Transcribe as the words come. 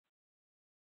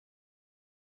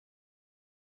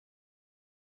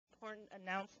important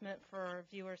announcement for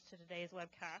viewers to today's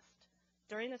webcast.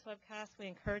 During this webcast, we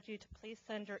encourage you to please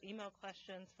send your email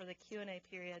questions for the Q&A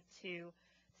period to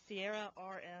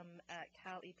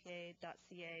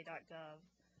sierrarm@calepa.ca.gov,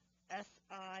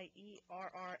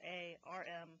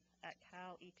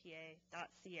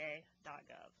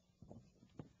 sierrarm@calepa.ca.gov.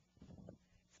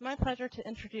 It's my pleasure to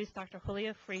introduce Dr.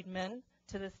 Julia Friedman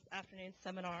to this afternoon's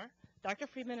seminar. Dr.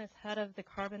 Friedman is head of the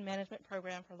Carbon Management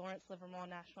Program for Lawrence Livermore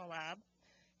National Lab.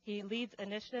 He leads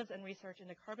initiatives and research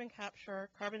into carbon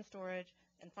capture, carbon storage,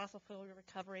 and fossil fuel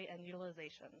recovery and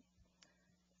utilization.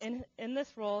 In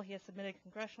this role, he has submitted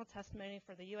congressional testimony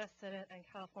for the U.S. Senate and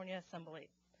California Assembly.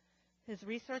 His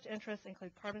research interests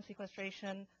include carbon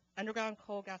sequestration, underground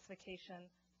coal gasification,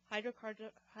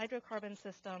 hydrocarbon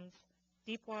systems,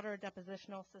 deep water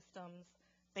depositional systems,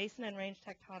 basin and range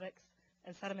tectonics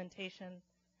and sedimentation,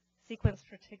 sequence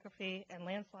stratigraphy, and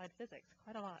landslide physics.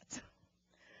 Quite a lot.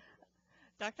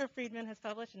 Dr. Friedman has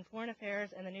published in Foreign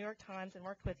Affairs and the New York Times and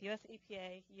worked with U.S.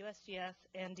 EPA, USGS,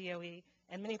 and DOE,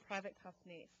 and many private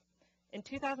companies. In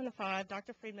 2005,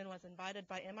 Dr. Friedman was invited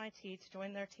by MIT to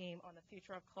join their team on the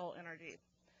future of coal energy.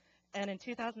 And in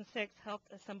 2006,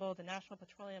 helped assemble the National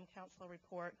Petroleum Council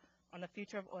report on the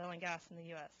future of oil and gas in the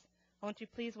U.S. Won't you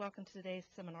please welcome to today's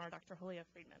seminar, Dr. Julia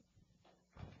Friedman.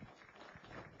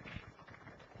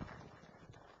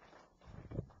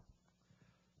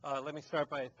 Let me start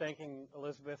by thanking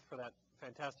Elizabeth for that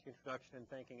fantastic introduction and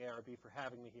thanking ARB for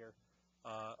having me here.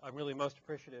 I'm really most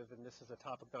appreciative, and this is a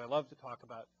topic that I love to talk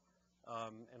about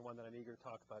and one that I'm eager to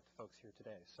talk about to folks here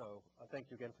today. So thank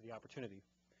you again for the opportunity.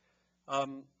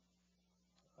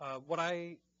 What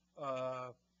I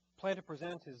plan to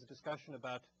present is a discussion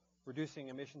about reducing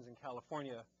emissions in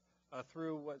California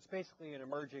through what's basically an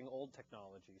emerging old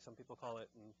technology. Some people call it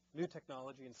new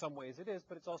technology. In some ways it is,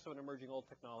 but it's also an emerging old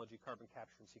technology, carbon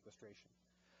capture and sequestration.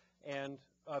 And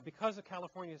because of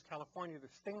California is California,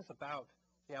 there's things about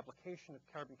the application of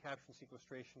carbon capture and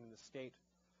sequestration in the state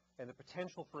and the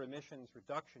potential for emissions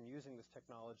reduction using this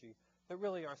technology that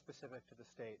really are specific to the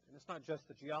state. And it's not just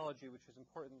the geology, which is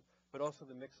important, but also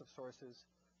the mix of sources,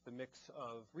 the mix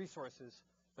of resources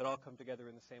that all come together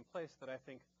in the same place that I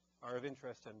think are of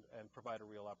interest and provide a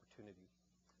real opportunity.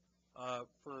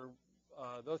 For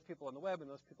those people on the web and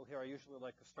those people here, I usually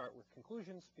like to start with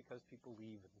conclusions because people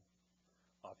leave and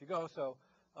off you go. So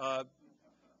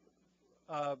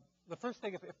the first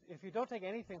thing, if you don't take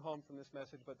anything home from this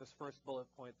message but this first bullet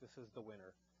point, this is the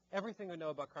winner. Everything we know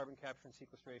about carbon capture and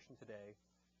sequestration today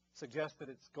suggests that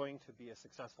it's going to be a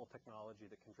successful technology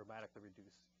that can dramatically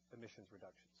reduce emissions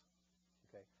reductions.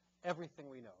 Okay? Everything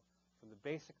we know, from the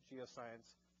basic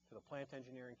geoscience to the plant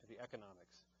engineering to the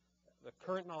economics, the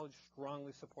current knowledge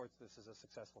strongly supports this as a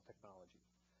successful technology.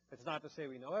 It's not to say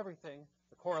we know everything.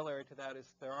 The corollary to that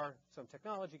is there are some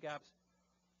technology gaps.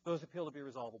 Those appear to be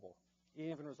resolvable,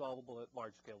 even resolvable at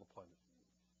large-scale deployment.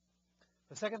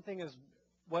 The second thing is,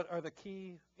 what are the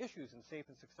key issues in safe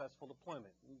and successful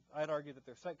deployment? I'd argue that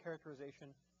they're site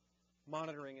characterization,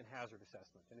 monitoring, and hazard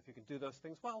assessment. And if you can do those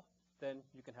things well, then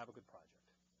you can have a good project.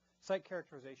 Site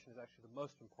characterization is actually the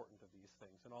most important of these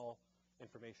things, and all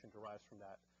information derives from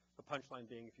that. The punchline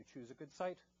being, if you choose a good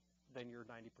site, then you're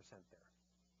 90% there.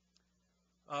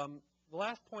 The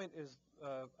last point is,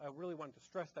 I really wanted to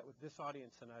stress that with this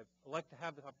audience, and I'd like to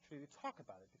have the opportunity to talk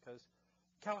about it because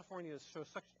California shows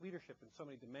such leadership in so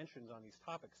many dimensions on these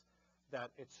topics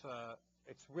that it's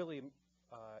really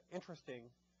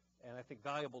interesting and I think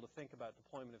valuable to think about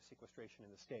deployment of sequestration in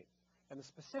the state. And the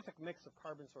specific mix of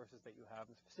carbon sources that you have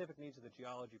and the specific needs of the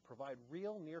geology provide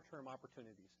real near-term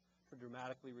opportunities to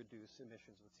dramatically reduce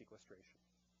emissions with sequestration.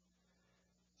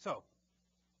 So,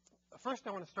 first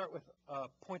I want to start with a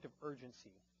point of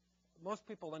urgency. Most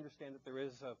people understand that there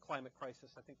is a climate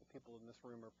crisis. I think the people in this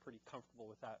room are pretty comfortable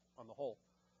with that on the whole.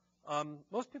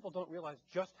 Most people don't realize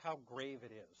just how grave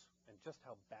it is and just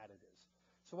how bad it is.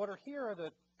 So what are here are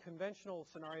the conventional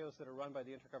scenarios that are run by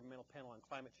the Intergovernmental Panel on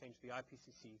Climate Change, the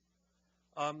IPCC.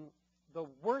 The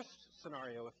worst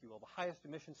scenario, if you will, the highest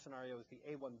emission scenario is the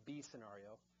A1B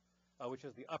scenario, which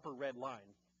is the upper red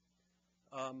line.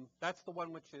 That's the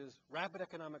one which is rapid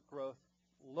economic growth,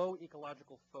 low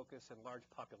ecological focus, and large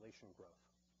population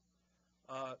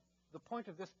growth. The point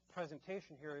of this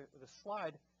presentation here, this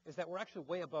slide, is that we're actually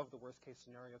way above the worst case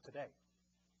scenario today.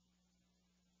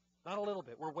 Not a little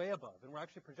bit, we're way above, and we're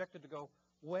actually projected to go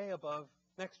way above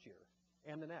next year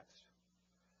and the next.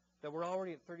 That we're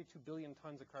already at 32 billion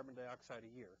tons of carbon dioxide a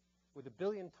year. With 1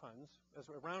 billion tons, as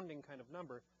a rounding kind of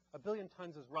number, 1 billion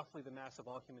tons is roughly the mass of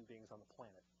all human beings on the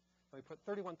planet. And we put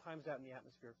 31 times that in the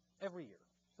atmosphere every year.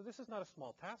 So this is not a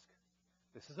small task.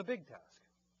 This is a big task.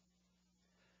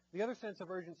 The other sense of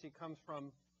urgency comes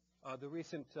from the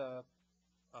recent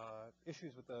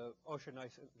issues with the ocean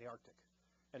ice in the Arctic.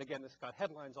 And again, this got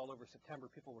headlines all over September.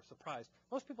 People were surprised.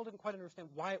 Most people didn't quite understand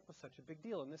why it was such a big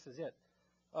deal, and this is it.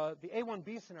 The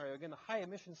A1B scenario, again, the high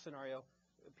emissions scenario,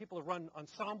 people have run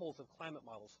ensembles of climate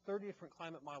models, 30 different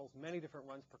climate models, many different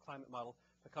runs per climate model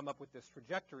to come up with this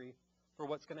trajectory for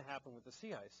what's going to happen with the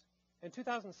sea ice. In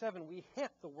 2007, we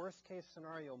hit the worst case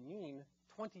scenario mean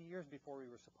 20 years before we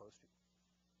were supposed to.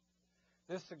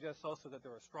 This suggests also that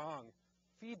there are strong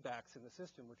feedbacks in the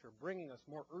system which are bringing us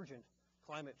more urgent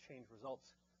climate change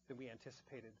results than we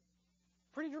anticipated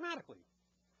pretty dramatically.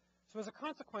 So as a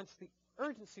consequence, the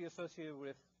urgency associated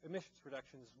with emissions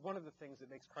reduction is one of the things that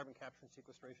makes carbon capture and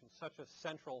sequestration such a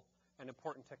central and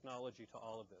important technology to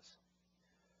all of this.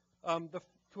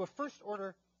 To a first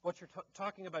order, what you're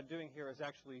talking about doing here is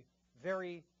actually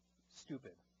very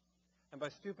stupid. And by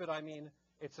stupid, I mean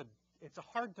it's a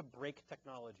hard-to-break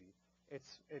technology.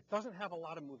 It doesn't have a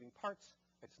lot of moving parts.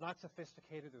 It's not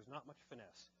sophisticated. There's not much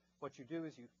finesse. What you do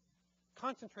is you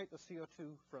concentrate the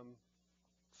CO2 from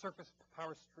surface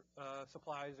power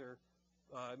supplies or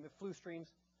flue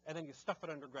streams, and then you stuff it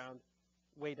underground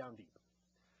way down deep.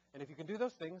 And if you can do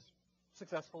those things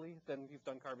successfully, then you've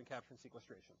done carbon capture and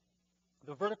sequestration.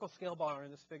 The vertical scale bar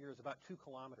in this figure is about 2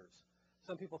 kilometers.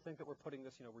 Some people think that we're putting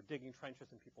this, we're digging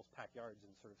trenches in people's backyards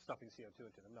and sort of stuffing CO2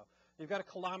 into them. No, you've got a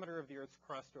kilometer of the Earth's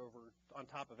crust over on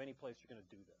top of any place you're going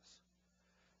to do this.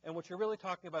 And what you're really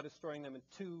talking about is storing them in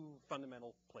 2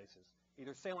 fundamental places,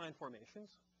 either saline formations.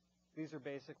 These are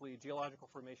basically geological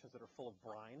formations that are full of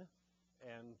brine.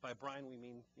 And by brine, we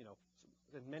mean,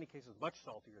 in many cases, much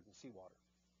saltier than seawater.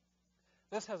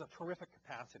 This has a terrific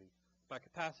capacity. By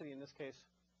capacity, in this case,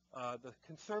 the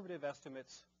conservative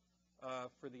estimates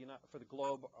for the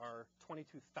globe are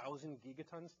 22,000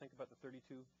 gigatons. Think about the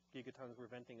 32 gigatons we're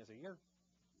venting as a year.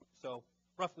 So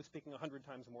roughly speaking, 100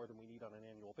 times more than we need on an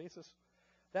annual basis.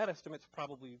 That estimate's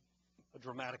probably a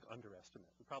dramatic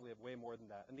underestimate. We probably have way more than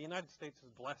that. And the United States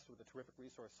is blessed with a terrific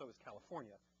resource, so is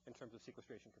California, in terms of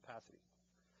sequestration capacity.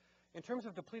 In terms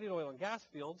of depleted oil and gas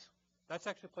fields, that's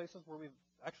actually places where we've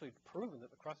actually proven that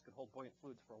the crust could hold buoyant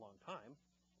fluids for a long time.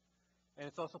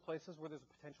 And it's also places where there's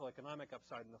a potential economic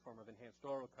upside in the form of enhanced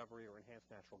oil recovery or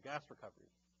enhanced natural gas recovery.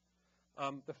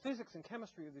 The physics and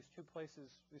chemistry of these two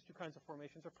places, these two kinds of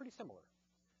formations, are pretty similar.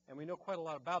 And we know quite a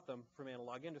lot about them from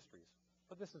analog industries.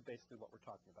 But this is basically what we're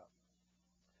talking about.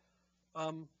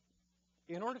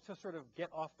 In order to sort of get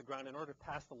off the ground, in order to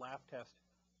pass the laugh test,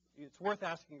 it's worth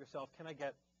asking yourself, can I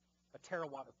get a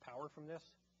terawatt of power from this?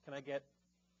 Can I get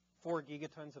 4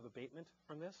 gigatons of abatement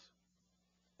from this?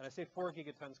 And I say 4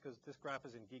 gigatons because this graph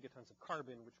is in gigatons of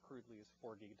carbon, which crudely is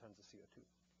 4 gigatons of CO2.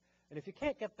 And if you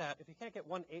can't get that, if you can't get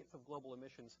 1/8 of global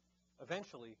emissions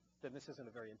eventually, then this isn't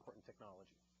a very important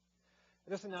technology.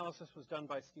 This analysis was done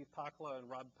by Steve Pakala and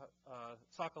Rob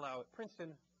Sokolow at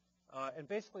Princeton. And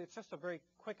basically, it's just a very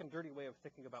quick and dirty way of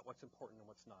thinking about what's important and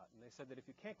what's not. And they said that if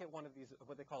you can't get one of these,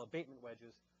 what they call abatement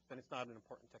wedges, then it's not an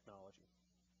important technology.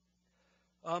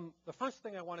 The first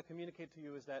thing I want to communicate to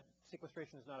you is that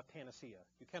sequestration is not a panacea.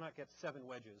 You cannot get 7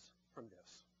 wedges from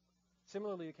this.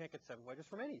 Similarly, you can't get 7 wedges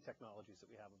from any technologies that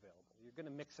we have available. You're going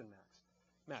to mix and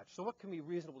match. So what can we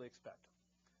reasonably expect?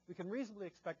 We can reasonably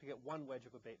expect to get 1 wedge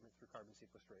of abatement through carbon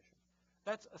sequestration.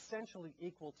 That's essentially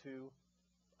equal to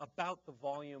about the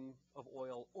volume of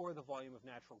oil or the volume of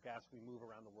natural gas we move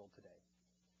around the world today.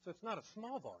 So it's not a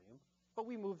small volume, but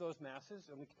we move those masses,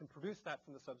 and we can produce that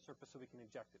from the subsurface so we can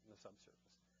inject it in the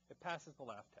subsurface. It passes the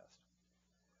laugh test.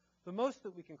 The most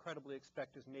that we can credibly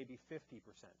expect is maybe 50%.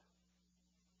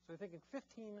 So we're thinking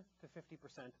 15 to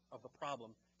 50% of the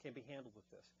problem can be handled with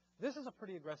this. This is a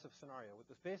pretty aggressive scenario. What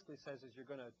this basically says is you're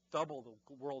going to double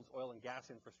the world's oil and gas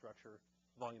infrastructure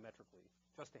volumetrically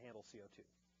just to handle CO2.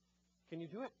 Can you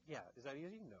do it? Yeah. Is that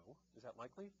easy? No. Is that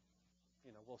likely?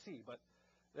 We'll see. But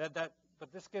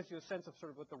this gives you a sense of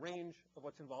sort of what the range of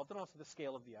what's involved and also the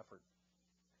scale of the effort.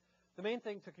 The main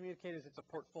thing to communicate is it's a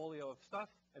portfolio of stuff,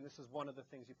 and this is one of the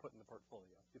things you put in the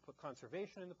portfolio. You put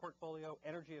conservation in the portfolio,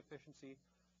 energy efficiency,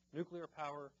 nuclear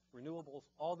power, renewables.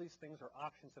 All these things are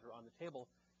options that are on the table.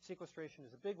 Sequestration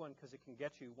is a big one because it can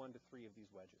get you 1 to 3 of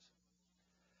these wedges.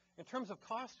 In terms of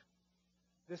cost,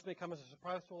 this may come as a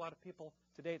surprise to a lot of people.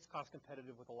 Today, it's cost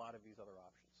competitive with a lot of these other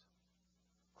options.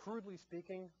 Crudely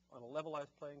speaking, on a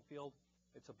levelized playing field,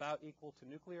 it's about equal to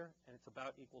nuclear, and it's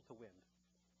about equal to wind.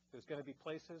 There's going to be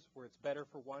places where it's better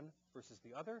for one versus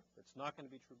the other. It's not going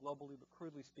to be true globally, but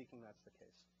crudely speaking, that's the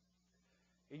case.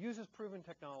 It uses proven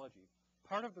technology.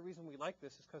 Part of the reason we like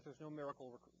this is because there's no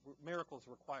miracles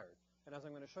required. And as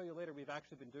I'm going to show you later, we've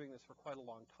actually been doing this for quite a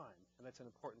long time, and that's an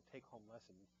important take-home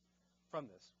lesson from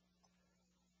this.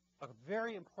 A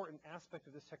very important aspect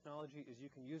of this technology is you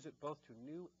can use it both to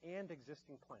new and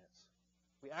existing plants.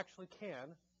 We actually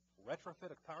can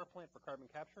retrofit a power plant for carbon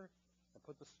capture and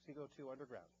put the CO2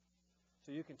 underground.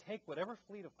 So you can take whatever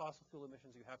fleet of fossil fuel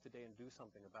emissions you have today and do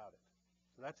something about it.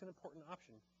 So that's an important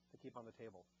option to keep on the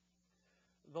table.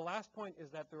 The last point is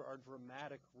that there are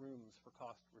dramatic rooms for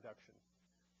cost reduction.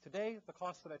 Today, the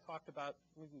costs that I talked about,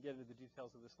 we can get into the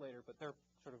details of this later, but they're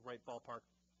sort of right ballpark.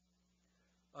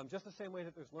 Just the same way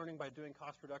that there's learning by doing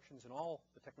cost reductions in all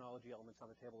the technology elements on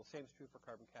the table, the same is true for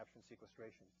carbon capture and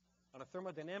sequestration. On a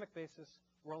thermodynamic basis,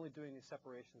 we're only doing these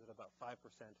separations at about 5%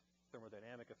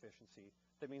 thermodynamic efficiency.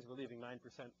 That means we're leaving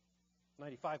 95%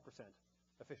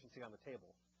 efficiency on the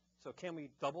table. So can we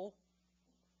double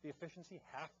the efficiency,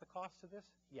 half the cost of this?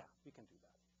 Yeah, we can do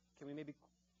that. Can we maybe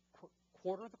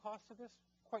quarter the cost of this?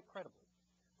 Quite credibly.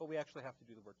 But we actually have to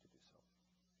do the work to do so.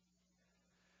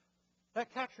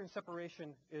 That capture and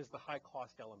separation is the high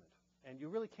cost element. And you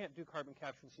really can't do carbon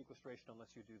capture and sequestration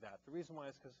unless you do that. The reason why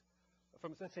is because,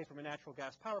 let's say from a natural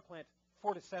gas power plant,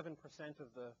 4 to 7% of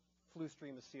the flue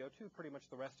stream is CO2. Pretty much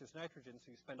the rest is nitrogen,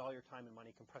 so you spend all your time and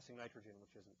money compressing nitrogen,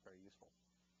 which isn't very useful.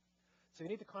 So you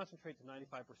need to concentrate to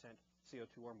 95%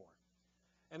 CO2 or more.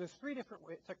 And there's three different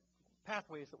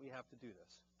pathways that we have to do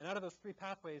this. And out of those three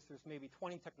pathways, there's maybe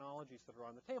 20 technologies that are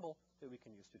on the table that we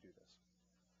can use to do this.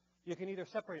 You can either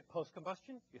separate it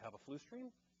post-combustion. You have a flue stream.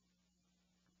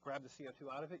 Grab the CO2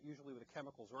 out of it, usually with a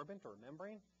chemical sorbent or a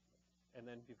membrane, and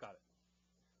then you've got it.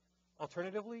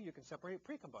 Alternatively, you can separate it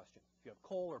pre-combustion. If you have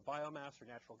coal or biomass or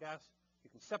natural gas,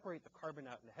 you can separate the carbon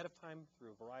out ahead of time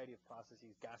through a variety of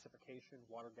processes, gasification,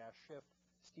 water gas shift,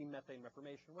 steam methane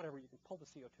reformation, whatever. You can pull the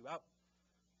CO2 out.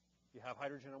 You have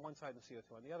hydrogen on one side and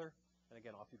CO2 on the other, and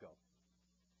again, off you go.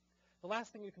 The last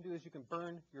thing you can do is you can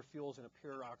burn your fuels in a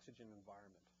pure oxygen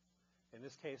environment. In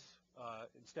this case,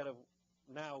 instead of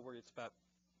now where it's about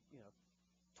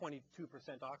 22%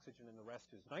 oxygen and the rest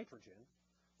is nitrogen,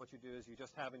 what you do is you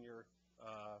just have in your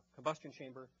combustion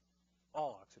chamber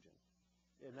all oxygen.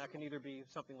 And that can either be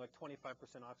something like 25%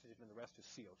 oxygen and the rest is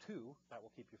CO2. That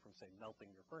will keep you from, say, melting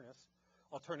your furnace.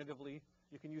 Alternatively,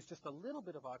 you can use just a little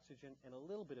bit of oxygen and a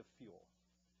little bit of fuel.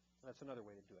 And that's another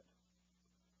way to do it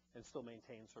and still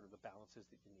maintain sort of the balances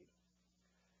that you need.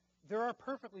 There are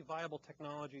perfectly viable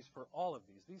technologies for all of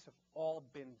these. These have all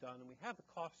been done, and we have the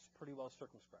costs pretty well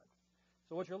circumscribed.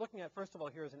 So what you're looking at, first of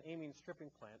all, here is an amine stripping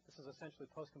plant. This is essentially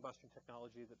post-combustion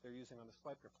technology that they're using on the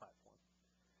Schleicher platform.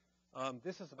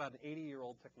 This is about an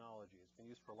 80-year-old technology. It's been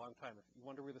used for a long time. If you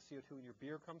wonder where the CO2 in your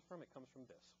beer comes from, it comes from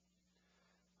this.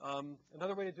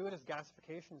 Another way to do it is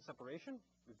gasification and separation.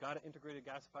 We've got integrated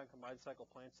gasified combined cycle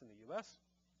plants in the U.S.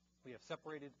 We have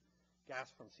separated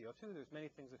gas from CO2. There's many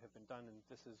things that have been done, and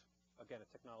this is, again, a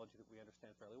technology that we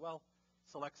understand fairly well.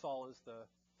 Selexol is the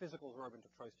physical sorbent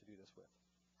of choice to do this with.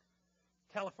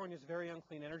 California's Very Young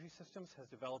Clean Energy Systems has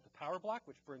developed a power block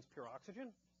which burns pure oxygen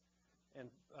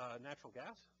and natural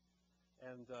gas.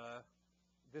 And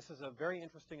this is a very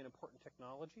interesting and important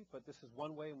technology, but this is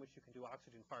one way in which you can do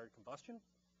oxygen-fired combustion.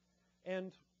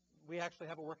 And we actually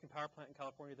have a working power plant in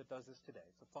California that does this today.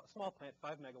 It's a small plant,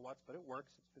 5 megawatts, but it works.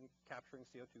 It's been capturing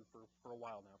CO2 for a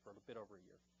while now, for a bit over a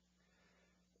year.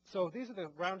 So these are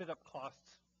the rounded up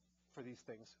costs for these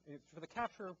things. For the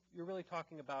capture, you're really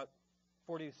talking about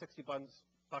 40 to 60 bucks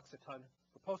a ton.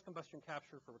 For post-combustion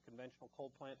capture for a conventional coal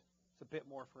plant, it's a bit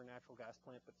more for a natural gas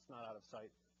plant, but it's not out of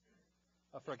sight.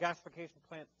 For a gasification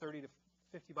plant, 30 to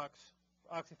 50 bucks.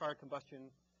 For oxy-fired combustion,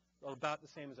 about the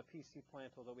same as a PC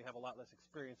plant, although we have a lot less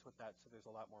experience with that, so there's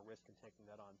a lot more risk in taking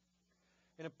that on.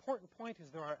 An important point is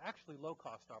there are actually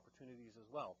low-cost opportunities as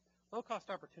well.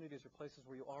 Low-cost opportunities are places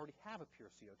where you already have a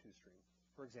pure CO2 stream.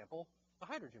 For example, a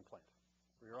hydrogen plant,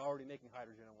 where you're already making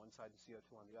hydrogen on one side and CO2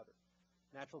 on the other.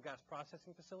 Natural gas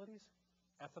processing facilities,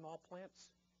 ethanol plants,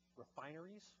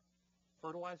 refineries,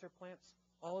 fertilizer plants,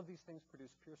 all of these things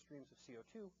produce pure streams of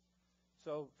CO2.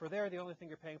 So for there, the only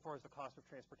thing you're paying for is the cost of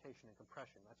transportation and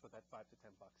compression. That's what that 5 to 10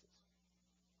 bucks is.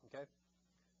 Okay?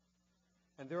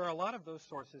 And there are a lot of those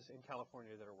sources in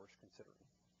California that are worth considering.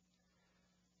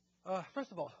 First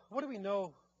of all, what do we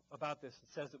know about this that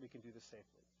says that we can do this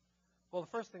safely? Well, the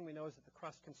first thing we know is that the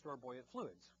crust can store buoyant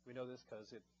fluids. We know this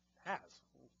because it has.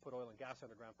 It's put oil and gas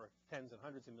underground for tens and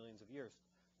hundreds of millions of years.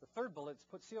 The third bullet's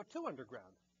put CO2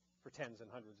 underground for tens and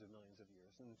hundreds of millions of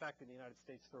years. And in fact, in the United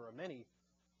States, there are many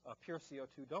pure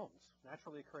CO2 domes,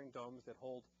 naturally occurring domes that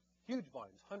hold huge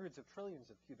volumes, hundreds of trillions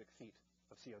of cubic feet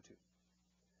of CO2.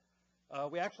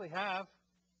 We actually have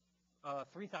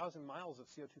 3,000 miles of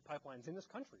CO2 pipelines in this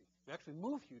country. We actually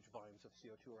move huge volumes of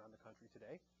CO2 around the country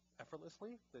today,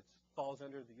 effortlessly. That falls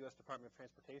under the U.S. Department of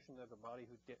Transportation, the body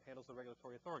who handles the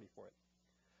regulatory authority for it.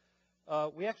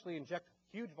 We actually inject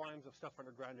huge volumes of stuff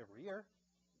underground every year,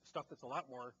 stuff that's a lot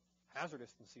more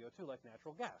hazardous than CO2, like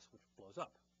natural gas, which blows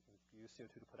up. You use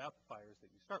CO2 to put out the fires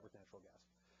that you start with natural gas.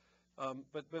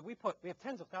 But we have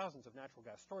tens of thousands of natural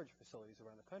gas storage facilities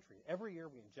around the country. Every year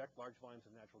we inject large volumes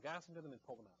of natural gas into them and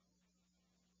pull them out.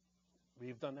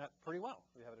 We've done that pretty well.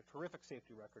 We have a terrific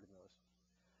safety record in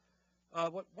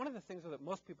those. One of the things that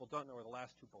most people don't know are the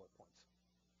last two bullet points.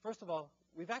 First of all,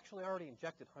 we've actually already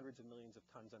injected hundreds of millions of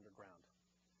tons underground.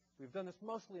 We've done this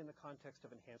mostly in the context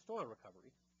of enhanced oil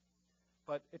recovery,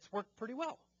 but it's worked pretty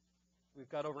well. We've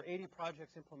got over 80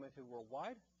 projects implemented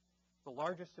worldwide. The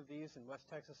largest of these in West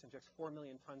Texas injects 4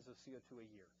 million tons of CO2 a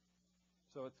year.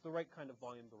 So it's the right kind of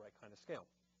volume, the right kind of scale.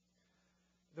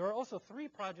 There are also 3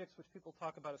 projects which people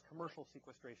talk about as commercial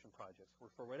sequestration projects, where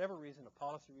for whatever reason, a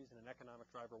policy reason, an economic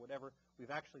driver, whatever,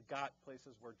 we've actually got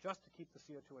places where just to keep the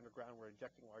CO2 underground, we're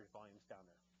injecting large volumes down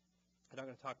there. And I'm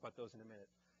going to talk about those in a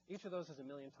minute. Each of those is 1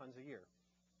 million tons a year,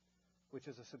 which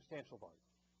is a substantial volume.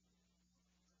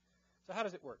 So how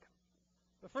does it work?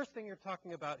 The first thing you're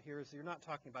talking about here is you're not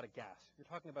talking about a gas. You're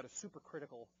talking about a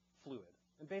supercritical fluid.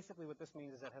 And basically what this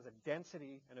means is that it has a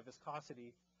density and a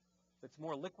viscosity that's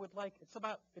more liquid-like.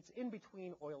 It's in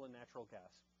between oil and natural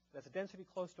gas. It has a density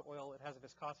close to oil. It has a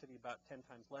viscosity about 10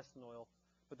 times less than oil.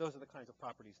 But those are the kinds of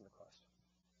properties in the crust.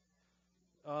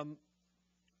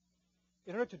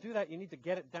 In order to do that, you need to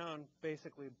get it down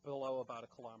basically below about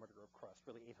 1 kilometer of crust,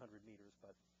 really 800 meters,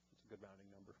 but it's a good rounding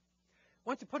number.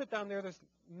 Once you put it down there, there's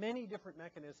many different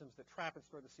mechanisms that trap and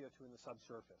store the CO2 in the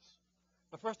subsurface.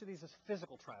 The first of these is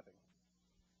physical trapping.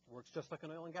 It works just like an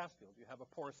oil and gas field. You have a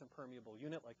porous impermeable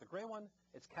unit like the gray one.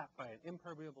 It's capped by an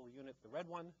impermeable unit, the red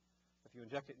one. If you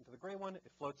inject it into the gray one,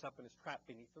 it floats up and is trapped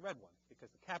beneath the red one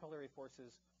because the capillary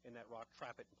forces in that rock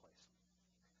trap it in place.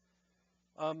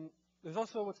 There's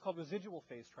also what's called residual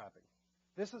phase trapping.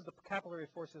 This is the capillary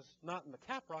forces not in the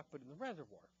cap rock but in the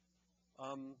reservoir.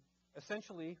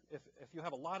 Essentially, if you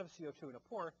have a lot of CO2 in a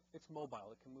pore, it's mobile.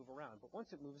 It can move around. But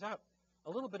once it moves out, a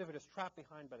little bit of it is trapped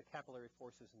behind by the capillary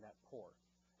forces in that pore.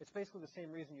 It's basically the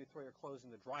same reason you throw your clothes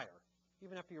in the dryer.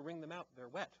 Even after you wring them out, they're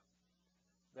wet.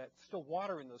 That's still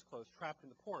water in those clothes trapped in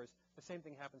the pores. The same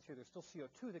thing happens here. There's still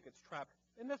CO2 that gets trapped,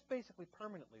 and that's basically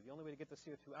permanently. The only way to get the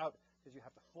CO2 out is you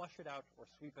have to flush it out or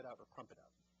sweep it out or pump it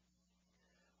out.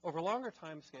 Over longer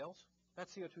time scales, that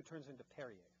CO2 turns into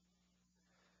Perrier.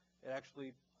 It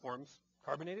actually forms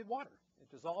carbonated water. It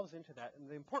dissolves into that, and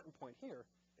the important point here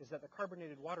is that the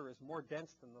carbonated water is more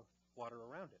dense than the water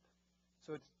around it.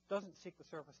 So it doesn't seek the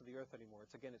surface of the earth anymore.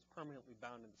 It's permanently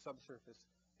bound in the subsurface.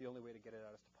 The only way to get it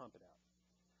out is to pump it out.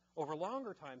 Over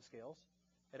longer time scales,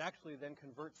 it actually then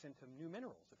converts into new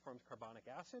minerals. It forms carbonic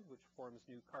acid, which forms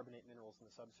new carbonate minerals in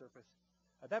the subsurface.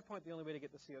 At that point, the only way to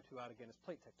get the CO2 out again is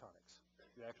plate tectonics.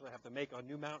 You actually have to make a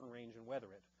new mountain range and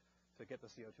weather it to get the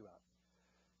CO2 out.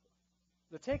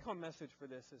 The take-home message for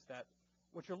this is that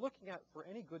what you're looking at for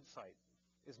any good site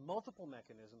is multiple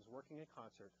mechanisms working in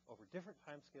concert over different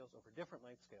time scales, over different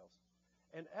length scales.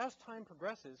 And as time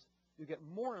progresses, you get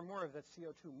more and more of that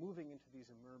CO2 moving into these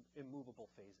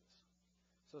immovable phases.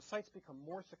 So sites become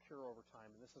more secure over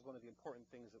time, and this is one of the important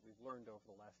things that we've learned over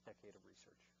the last decade of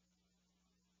research.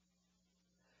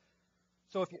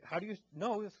 So how do you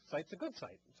know this site's a good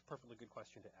site? It's a perfectly good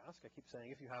question to ask. I keep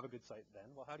saying if you have a good site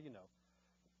then, well, how do you know?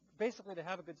 Basically, to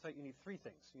have a good site, you need 3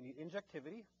 things. You need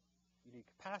injectivity, you need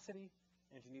capacity,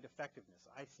 and you need effectiveness,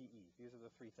 ICE. These are the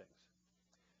 3 things.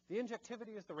 The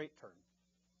injectivity is the rate term.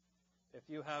 If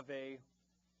you have a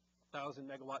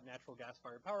 1,000-megawatt natural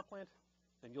gas-fired power plant,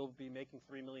 then you'll be making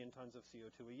 3 million tons of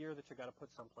CO2 a year that you've got to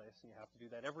put someplace, and you have to do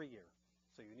that every year.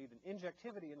 So you need an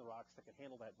injectivity in the rocks that can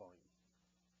handle that volume.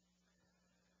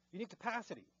 You need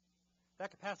capacity.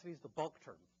 That capacity is the bulk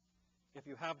term. If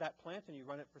you have that plant and you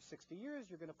run it for 60 years,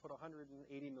 you're going to put 180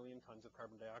 million tons of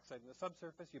carbon dioxide in the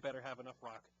subsurface. You better have enough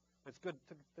rock that's good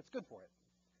for it.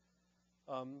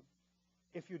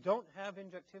 If you don't have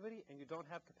injectivity and you don't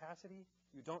have capacity,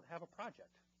 you don't have a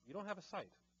project. You don't have a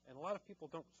site. And a lot of people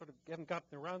haven't gotten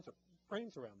their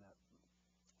brains around that.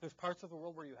 There's parts of the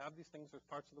world where you have these things. There's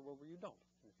parts of the world where you don't.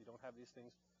 And if you don't have these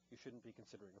things, you shouldn't be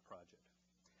considering a project.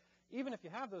 Even if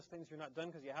you have those things, you're not done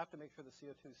because you have to make sure the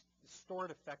CO2 is stored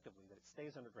effectively, that it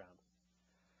stays underground.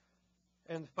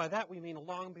 And by that, we mean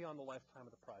long beyond the lifetime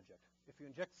of the project. If you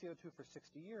inject CO2 for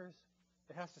 60 years,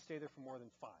 it has to stay there for more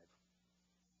than 5.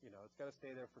 It's got to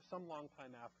stay there for some long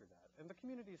time after that. And the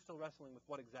community is still wrestling with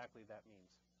what exactly that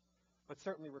means. But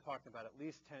certainly we're talking about at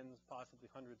least tens, possibly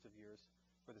hundreds of years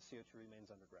where the CO2 remains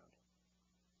underground.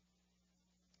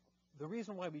 The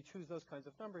reason why we choose those kinds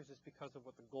of numbers is because of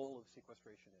what the goal of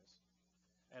sequestration is.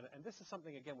 And this is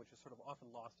something, again, which is sort of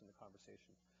often lost in the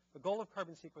conversation. The goal of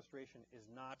carbon sequestration is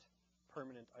not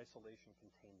permanent isolation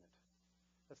containment.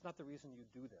 That's not the reason you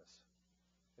do this.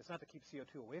 It's not to keep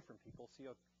CO2 away from people.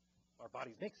 Our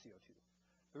bodies make CO2.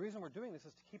 The reason we're doing this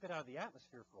is to keep it out of the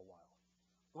atmosphere for a while.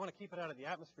 We want to keep it out of the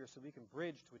atmosphere so we can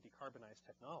bridge to a decarbonized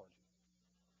technology,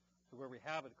 to where we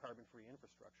have a carbon-free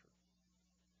infrastructure.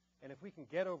 And if we can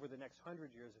get over the next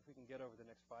 100 years, if we can get over the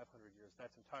next 500 years,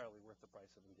 that's entirely worth the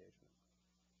price of engagement.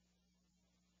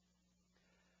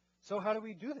 So how do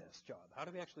we do this job? How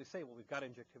do we actually say, well, we've got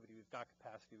injectivity, we've got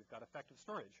capacity, we've got effective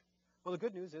storage? Well, the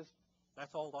good news is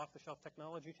that's all off-the-shelf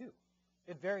technology, too.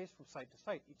 It varies from site to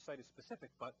site. Each site is specific,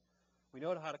 but we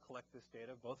know how to collect this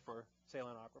data, both for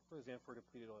saline aquifers and for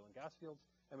depleted oil and gas fields,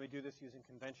 and we do this using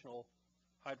conventional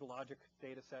hydrologic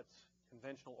data sets,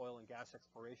 conventional oil and gas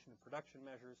exploration and production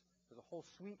measures. There's a whole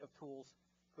suite of tools,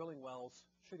 drilling wells,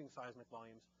 shooting seismic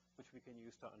volumes, which we can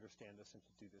use to understand this and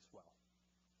to do this well.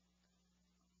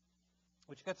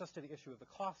 Which gets us to the issue of the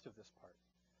cost of this part.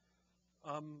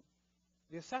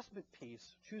 The assessment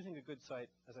piece, choosing a good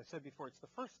site, as I said before, it's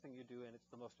the first thing you do and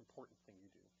it's the most important thing you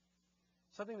do.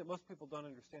 Something that most people don't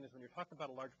understand is when you're talking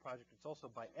about a large project, it's also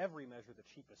by every measure the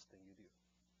cheapest thing you do,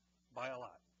 by a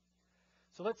lot.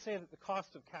 So let's say that the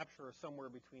cost of capture are somewhere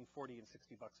between 40 and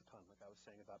 60 bucks a ton, like I was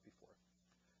saying about before.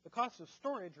 The cost of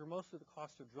storage are mostly the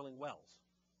cost of drilling wells.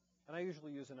 And I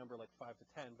usually use a number like 5 to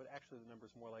 10, but actually the number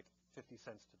is more like 50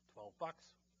 cents to 12 bucks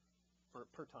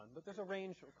per ton. But there's a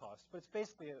range of costs, but it's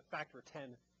basically a factor of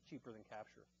 10 cheaper than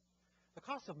capture. The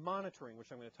cost of monitoring,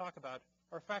 which I'm going to talk about,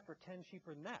 are a factor of 10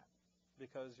 cheaper than that,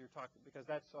 because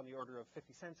that's on the order of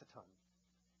 50 cents a ton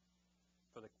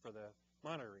for the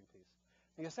monitoring piece.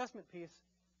 The assessment piece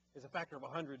is a factor of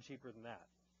 100 cheaper than that.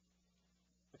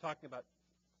 We're talking about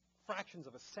fractions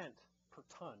of a cent per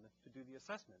ton to do the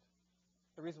assessment.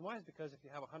 The reason why is because if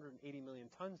you have 180 million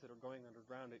tons that are going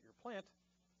underground at your plant,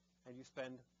 and you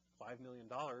spend $5 million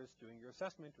doing your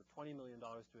assessment or $20 million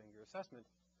doing your assessment,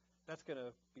 that's going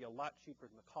to be a lot cheaper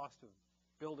than the cost of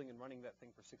building and running that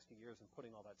thing for 60 years and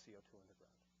putting all that CO2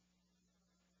 underground.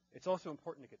 It's also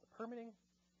important to get the permitting.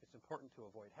 It's important to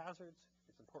avoid hazards.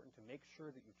 It's important to make sure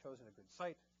that you've chosen a good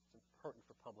site. It's important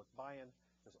for public buy-in.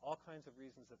 There's all kinds of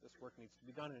reasons that this work needs to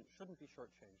be done, and it shouldn't be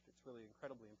shortchanged. It's really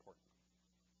incredibly important.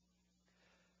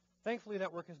 Thankfully, that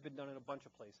work has been done in a bunch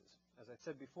of places. As I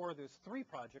said before, there's 3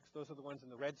 projects. Those are the ones in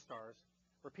the red stars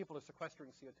where people are sequestering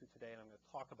CO2 today, and I'm going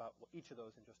to talk about each of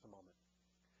those in just a moment.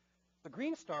 The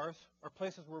green stars are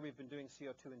places where we've been doing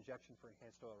CO2 injection for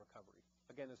enhanced oil recovery.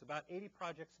 Again, there's about 80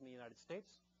 projects in the United States.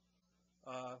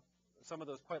 Some of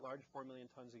those quite large, 4 million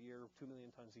tons a year, 2 million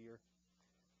tons a year.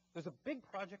 There's a big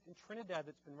project in Trinidad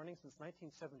that's been running since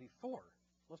 1974.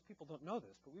 Most people don't know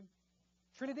this, but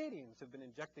Trinidadians have been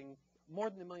injecting more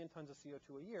than 1 million tons of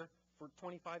CO2 a year for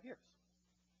 25 years.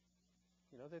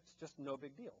 You know, that's just no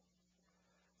big deal.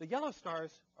 The yellow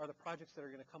stars are the projects that are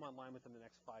going to come online within the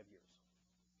next 5 years.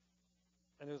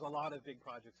 And there's a lot of big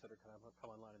projects that are going to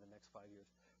come online in the next 5 years.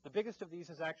 The biggest of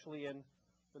these is actually in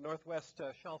the northwest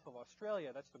shelf of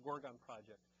Australia. That's the Gorgon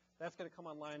project. That's going to come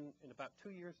online in about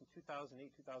 2 years, in 2008,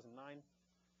 2009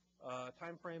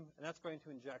 time frame, and that's going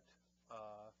to inject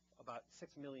about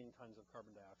 6 million tons of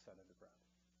carbon dioxide underground.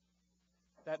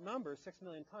 That number, 6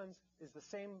 million tons, is the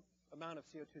same amount of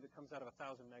CO2 that comes out of a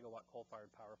 1,000-megawatt coal-fired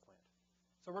power plant.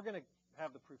 So we're going to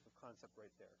have the proof of concept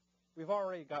right there. We've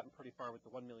already gotten pretty far with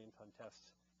the 1 million-ton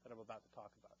tests that I'm about to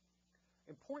talk about.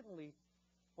 Importantly,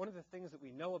 one of the things that we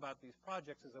know about these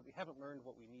projects is that we haven't learned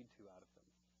what we need to out of them.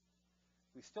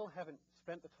 We still haven't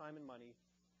spent the time and money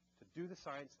to do the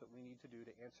science that we need to do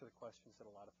to answer the questions that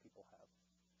a lot of people have.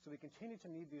 So we continue to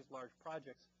need these large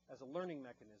projects as a learning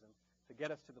mechanism to get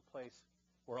us to the place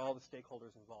where all the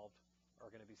stakeholders involved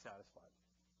are going to be satisfied.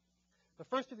 The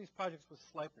first of these projects was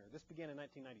Sleipner. This began in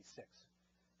 1996.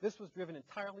 This was driven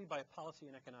entirely by a policy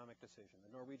and economic decision.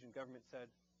 The Norwegian government said,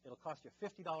 it'll cost you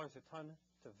 $50 a ton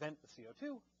to vent the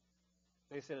CO2.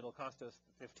 They said it'll cost us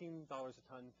 $15 a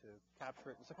ton to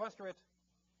capture it and sequester it.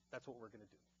 That's what we're going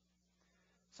to do.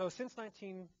 So since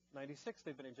 1996,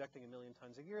 they've been injecting 1 million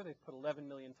tons a year. They've put 11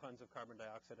 million tons of carbon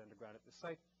dioxide underground at this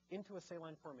site into a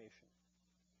saline formation.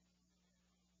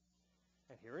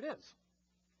 And here it is.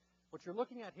 What you're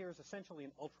looking at here is essentially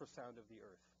an ultrasound of the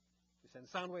Earth. We send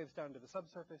sound waves down to the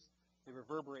subsurface. They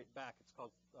reverberate back. It's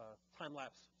called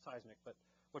time-lapse seismic. But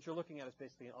what you're looking at is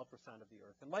basically an ultrasound of the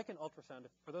Earth. And like an ultrasound,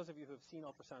 for those of you who have seen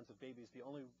ultrasounds of babies, the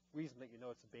only reason that you know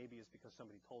it's a baby is because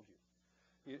somebody told you.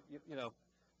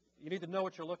 You need to know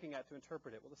what you're looking at to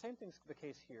interpret it. Well, the same thing's the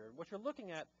case here. What you're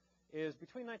looking at is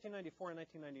between 1994 and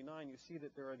 1999, you see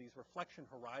that there are these reflection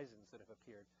horizons that have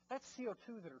appeared. That's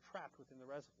CO2 that are trapped within the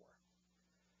reservoir.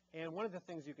 And one of the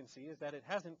things you can see is that it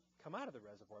hasn't come out of the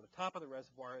reservoir. The top of the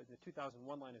reservoir in the 2001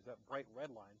 line is that bright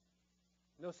red line.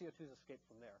 No CO2 has escaped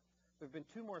from there. There have been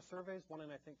two more surveys, one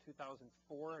in, I think, 2004,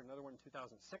 another one in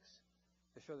 2006,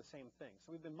 to show the same thing.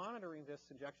 So we've been monitoring this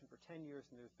injection for 10 years,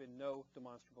 and there's been no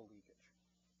demonstrable leakage.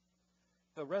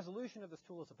 The resolution of this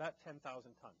tool is about 10,000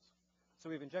 tons. So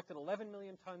we've injected 11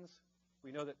 million tons.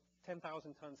 We know that 10,000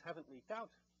 tons haven't leaked out.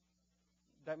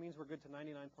 That means we're good to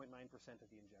 99.9% of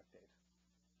the inject date.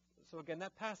 So again,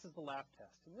 that passes the lab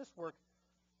test. And this work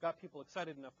got people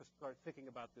excited enough to start thinking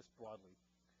about this broadly.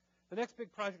 The next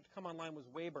big project to come online was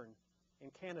Weyburn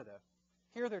in Canada.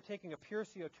 Here they're taking a pure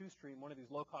CO2 stream, one of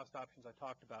these low-cost options I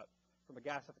talked about, from a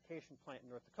gasification plant in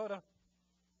North Dakota.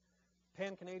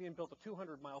 Pan-Canadian built a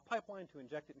 200-mile pipeline to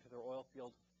inject it into their oil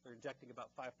field. They're injecting about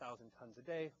 5,000 tons a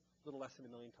day, a little less than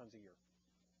 1 million tons a year.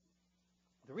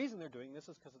 The reason they're doing this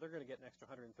is because they're going to get an extra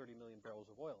 130 million barrels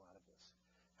of oil out of this.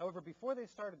 However, before they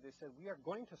started, they said, we are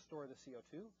going to store the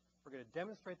CO2. We're going to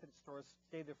demonstrate that it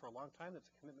stayed there for a long time. That's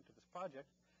a commitment to this project.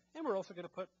 And we're also going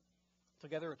to put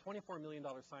together a $24 million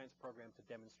science program to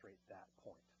demonstrate that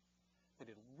point. They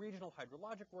did regional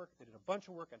hydrologic work. They did a bunch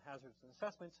of work on hazards and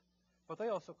assessments. But they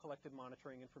also collected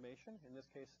monitoring information. In this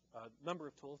case, a number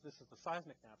of tools. This is the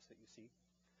seismic maps that you see.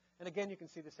 And again, you can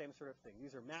see the same sort of thing.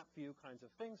 These are map view kinds of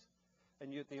things. And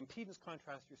the impedance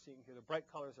contrast you're seeing here, the bright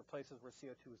colors are places where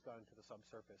CO2 has gone into the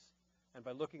subsurface. And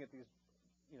by looking at these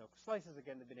slices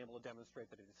again, they've been able to demonstrate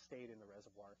that it has stayed in the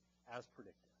reservoir as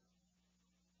predicted.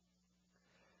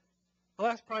 The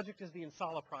last project is the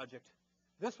Insala project.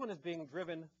 This one is being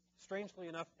driven, strangely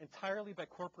enough, entirely by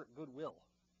corporate goodwill.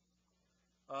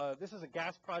 This is a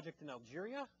gas project in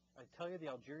Algeria. I tell you, the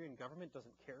Algerian government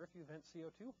doesn't care if you vent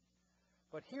CO2.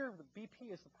 But here, the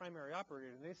BP is the primary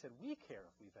operator, and they said, we care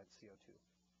if we vent CO2.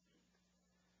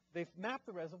 They've mapped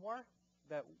the reservoir.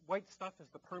 That white stuff is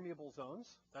the permeable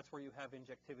zones. That's where you have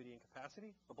injectivity and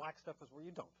capacity. The black stuff is where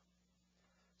you don't.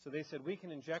 So they said, we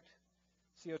can inject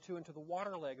CO2 into the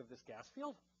water leg of this gas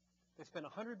field. They spent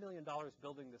 $100 million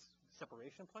building this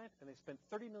separation plant, and they spent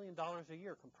 $30 million a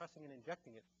year compressing and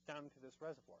injecting it down into this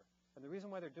reservoir. And the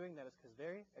reason why they're doing that is because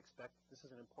they expect this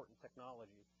is an important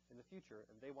technology in the future,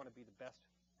 and they want to be the best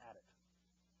at it.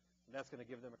 And that's going to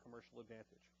give them a commercial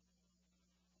advantage.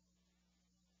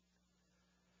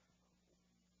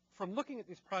 From looking at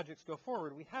these projects go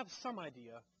forward, we have some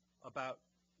idea about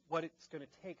what it's going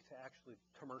to take to actually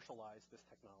commercialize this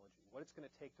technology, what it's going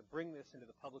to take to bring this into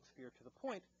the public sphere to the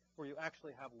point where you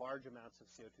actually have large amounts of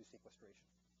CO2 sequestration.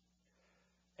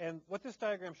 And what this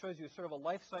diagram shows you is sort of a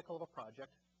life cycle of a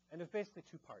project, and there's basically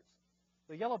two parts.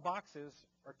 The yellow boxes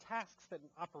are tasks that an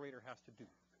operator has to do.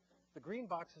 The green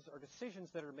boxes are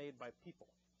decisions that are made by people.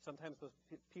 Sometimes those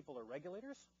people are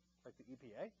regulators, like the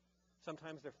EPA.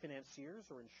 Sometimes they're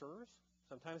financiers or insurers.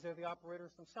 Sometimes they're the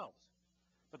operators themselves.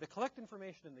 But they collect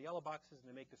information in the yellow boxes, and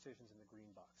they make decisions in the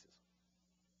green boxes.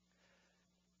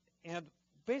 And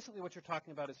basically what you're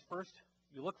talking about is first,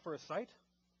 you look for a site.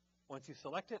 Once you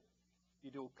select it,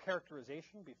 you do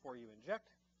characterization before you inject.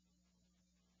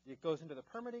 It goes into the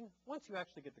permitting. Once you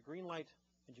actually get the green light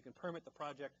and you can permit the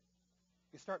project,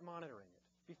 you start monitoring it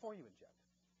before you inject,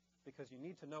 because you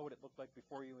need to know what it looked like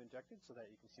before you injected so that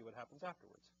you can see what happens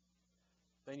afterwards.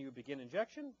 Then you begin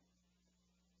injection.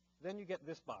 Then you get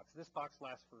this box. This box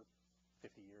lasts for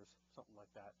 50 years, something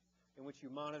like that, in which you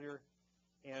monitor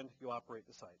and you operate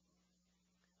the site.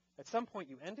 At some point,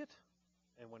 you end it,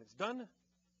 and when it's done,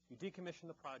 you decommission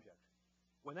the project.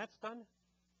 When that's done,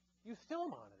 you still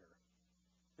monitor,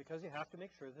 because you have to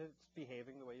make sure that it's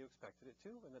behaving the way you expected it to,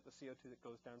 and that the CO2 that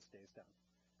goes down stays down.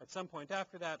 At some point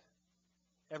after that,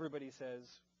 everybody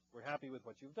says, we're happy with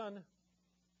what you've done,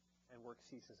 and work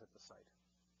ceases at the site.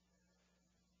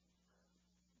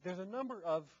 There's a number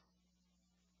of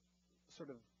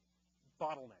sort of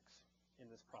bottlenecks in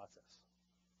this process.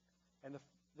 And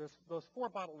those four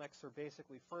bottlenecks are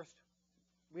basically, first,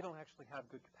 we don't actually have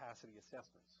good capacity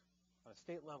assessments on a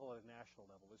state level and a national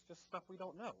level. It's just stuff we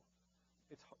don't know.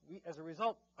 As a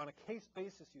result, on a case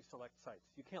basis, you select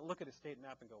sites. You can't look at a state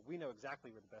map and go, we know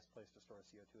exactly where the best place to store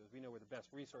CO2 is. We know where the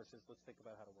best resource is. Let's think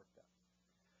about how to work that.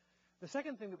 The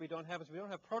second thing that we don't have is we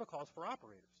don't have protocols for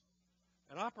operators.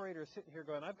 An operator is sitting here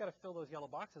going, I've got to fill those yellow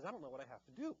boxes. I don't know what I have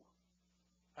to do.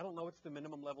 I don't know what's the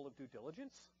minimum level of due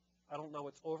diligence. I don't know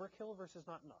what's overkill versus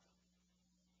not enough.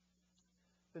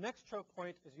 The next choke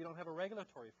point is you don't have a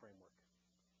regulatory framework.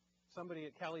 Somebody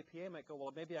at Cal EPA might go,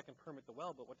 well, maybe I can permit the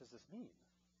well, but what does this mean?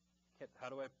 How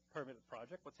do I permit the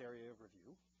project? What's area of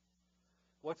review?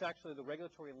 What's actually the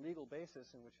regulatory and legal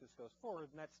basis in which this goes forward?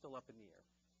 And that's still up in the air.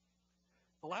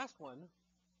 The last one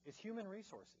is human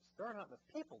resources. There are not enough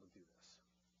people to do this.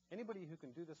 Anybody who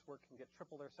can do this work can get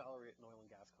triple their salary at an oil and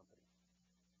gas company.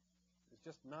 There's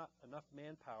just not enough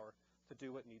manpower to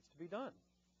do what needs to be done.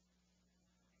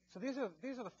 So these are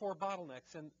the four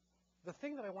bottlenecks, and the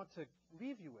thing that I want to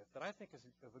leave you with that I think is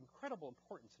of incredible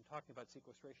importance in talking about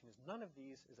sequestration is none of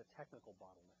these is a technical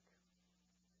bottleneck.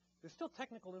 There's still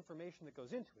technical information that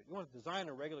goes into it. You want to design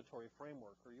a regulatory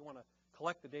framework, or you want to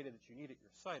collect the data that you need at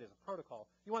your site as a protocol.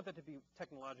 You want that to be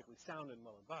technologically sound and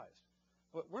well advised.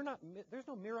 But there's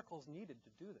no miracles needed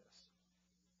to do this.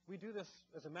 We do this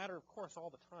as a matter of course all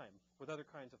the time with other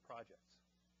kinds of projects.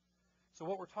 So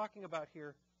what we're talking about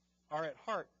here are at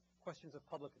heart questions of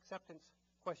public acceptance,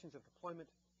 questions of deployment,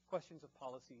 questions of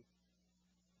policy,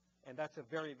 and that's a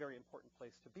very, very important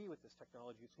place to be with this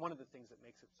technology. It's one of the things that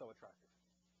makes it so attractive.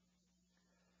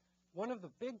 One of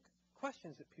the big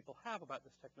questions that people have about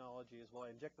this technology is, well, I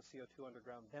inject the CO2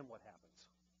 underground, then what happens?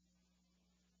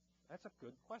 That's a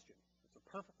good question. It's a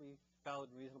perfectly valid,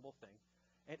 reasonable thing.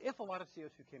 And if a lot of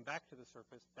CO2 came back to the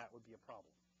surface, that would be a problem.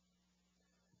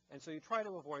 And so you try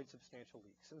to avoid substantial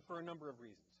leaks, and for a number of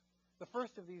reasons. The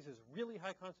first of these is really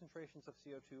high concentrations of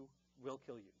CO2 will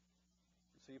kill you.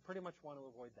 So you pretty much want to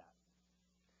avoid that.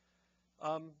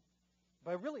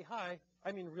 By really high,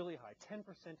 I mean really high, 10%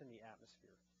 in the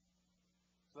atmosphere.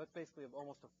 So that's basically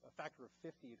almost a factor of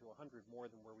 50 to 100 more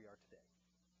than where we are today.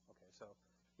 Okay, so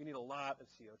you need a lot of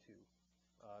CO2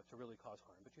 to really cause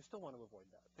harm, but you still want to avoid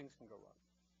that. Things can go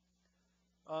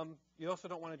wrong. You also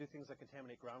don't want to do things like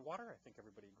contaminate groundwater. I think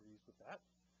everybody agrees with that.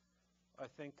 I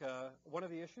think one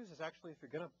of the issues is actually if you're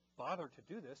going to bother to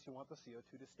do this, you want the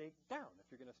CO2 to stay down.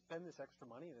 If you're going to spend this extra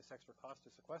money and this extra cost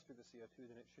to sequester the CO2,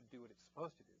 then it should do what it's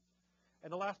supposed to do. And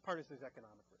the last part is there's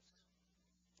economic risks.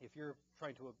 If you're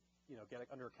trying to get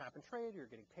under a cap and trade, or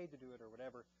you're getting paid to do it or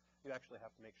whatever, you actually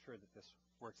have to make sure that this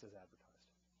works as advertised.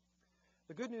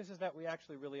 The good news is that we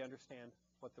actually really understand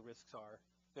what the risks are.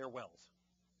 They're wells.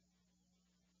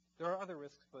 There are other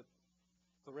risks, but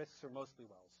the risks are mostly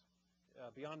wells.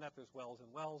 Beyond that, there's wells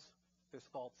and wells, there's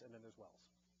faults, and then there's wells.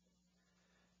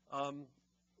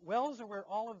 Wells are where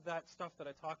all of that stuff that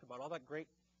I talked about, all that great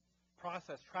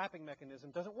process trapping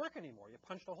mechanism doesn't work anymore. You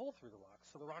punched a hole through the rocks,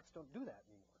 so the rocks don't do that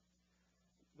anymore.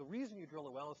 The reason you drill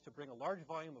a well is to bring a large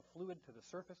volume of fluid to the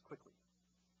surface quickly.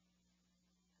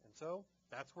 And so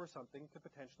that's where something could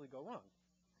potentially go wrong.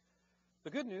 The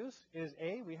good news is,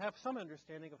 A, we have some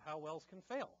understanding of how wells can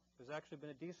fail. There's actually been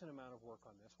a decent amount of work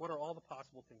on this. What are all the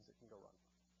possible things that can go wrong?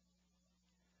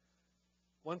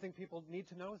 One thing people need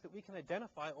to know is that we can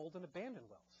identify old and abandoned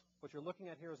wells. What you're looking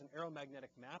at here is an aeromagnetic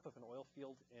map of an oil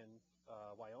field in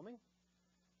Wyoming.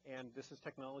 And this is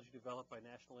technology developed by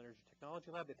National Energy Technology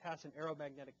Lab. They pass an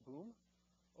aeromagnetic boom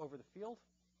over the field,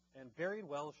 and buried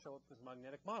wells show up as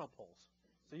magnetic monopoles.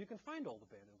 So you can find old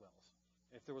abandoned wells.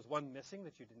 If there was one missing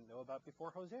that you didn't know about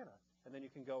before, Hosanna. And then you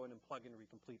can go in and plug in and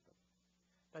recomplete them.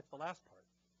 That's the last part.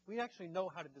 We actually know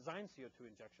how to design CO2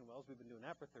 injection wells. We've been doing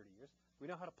that for 30 years. We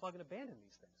know how to plug and abandon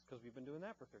these things because we've been doing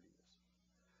that for 30 years.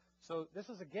 So this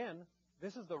is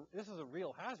a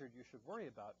real hazard you should worry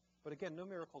about. But again, no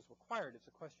miracles required. It's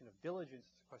a question of diligence.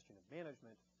 It's a question of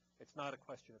management. It's not a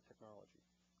question of technology.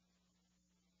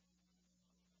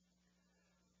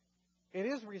 It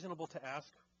is reasonable to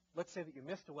ask, let's say that you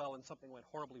missed a well and something went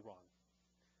horribly wrong.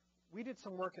 We did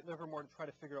some work at Livermore to try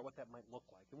to figure out what that might look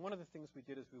like. And one of the things we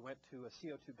did is we went to a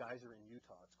CO2 geyser in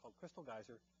Utah. It's called Crystal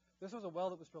Geyser. This was a well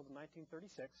that was drilled in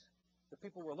 1936. The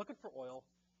people were looking for oil.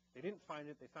 They didn't find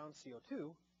it. They found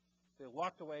CO2. They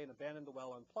walked away and abandoned the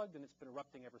well unplugged, and it's been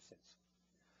erupting ever since.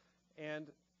 And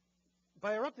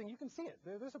by erupting, you can see it.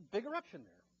 There's a big eruption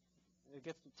there. It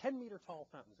gets to 10-meter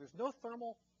tall fountains. There's no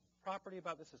thermal property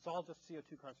about this. It's all just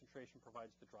CO2 concentration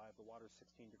provides the drive. The water is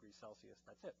 16 degrees Celsius.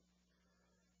 That's it.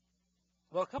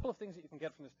 Well, a couple of things that you can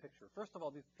get from this picture. First of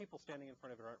all, these people standing in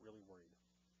front of it aren't really worried.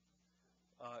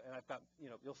 And I've got,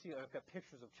 you'll see I've got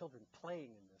pictures of children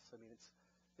playing in this. I mean,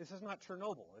 this is not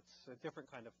Chernobyl. It's a different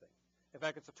kind of thing. In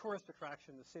fact, it's a tourist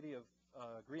attraction. The city of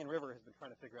Green River has been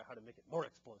trying to figure out how to make it more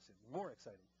explosive, more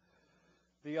exciting.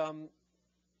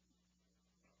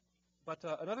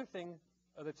 Another thing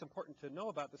that's important to know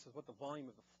about this is what the volume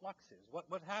of the flux is.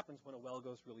 What happens when a well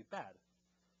goes really bad?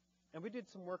 And we did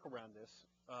some work around this,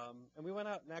 and we went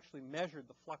out and actually measured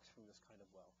the flux from this kind of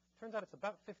well. Turns out it's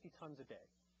about 50 tons a day.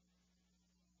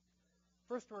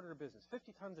 First order of business,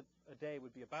 50 tons a day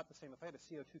would be about the same. If I had a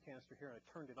CO2 canister here and I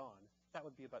turned it on, that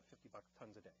would be about 50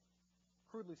 tons a day.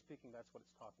 Crudely speaking, that's what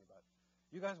it's talking about.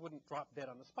 You guys wouldn't drop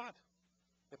dead on the spot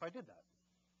if I did that.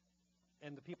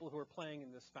 And the people who are playing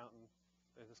in this fountain,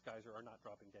 this geyser, are not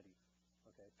dropping dead either.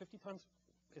 Okay, 50 tons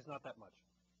is not that much.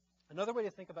 Another way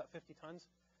to think about 50 tons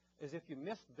is if you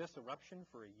missed this eruption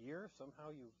for a year, somehow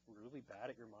you were really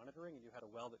bad at your monitoring and you had a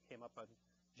well that came up on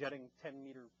jetting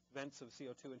 10-meter vents of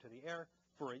CO2 into the air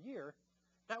for a year,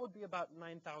 that would be about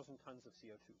 9,000 tons of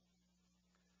CO2.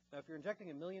 Now, if you're injecting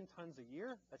 1 million tons a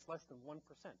year, that's less than 1%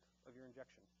 of your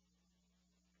injection.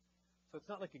 So it's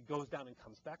not like it goes down and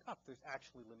comes back up. There's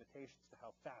actually limitations to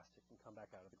how fast it can come back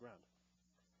out of the ground.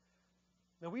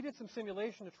 Now, we did some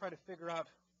simulation to try to figure out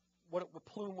what a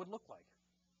plume would look like.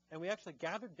 And we actually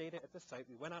gathered data at the site.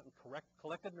 We went out and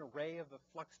collected an array of the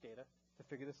flux data to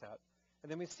figure this out.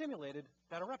 And then we simulated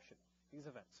that eruption, these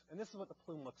events. And this is what the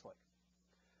plume looks like.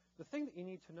 The thing that you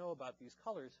need to know about these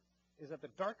colors is that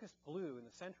the darkest blue in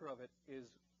the center of it is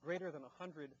greater than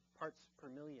 100 parts per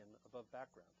million above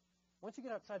background. Once you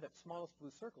get outside that smallest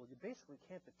blue circle, you basically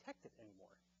can't detect it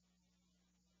anymore.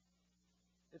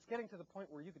 It's getting to the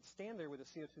point where you could stand there with a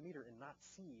CO2 meter and not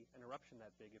see an eruption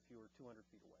that big if you were 200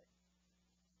 feet away.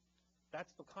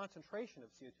 That's the concentration of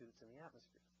CO2 that's in the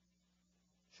atmosphere.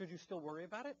 Should you still worry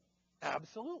about it?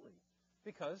 Absolutely,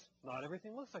 because not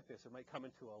everything looks like this. It might come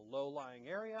into a low-lying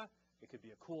area. It could be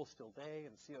a cool, still day,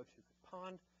 and CO2 could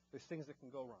pond. There's things that can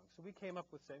go wrong. So we came up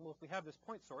with saying, well, if we have this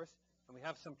point source and we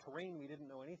have some terrain we didn't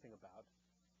know anything about,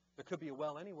 there could be a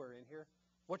well anywhere in here,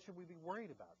 what should we be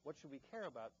worried about? What should we care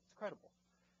about? It's credible.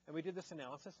 And we did this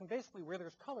analysis, and basically where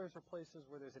there's colors are places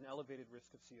where there's an elevated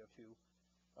risk of CO2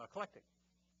 collecting.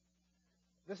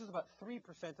 This is about 3%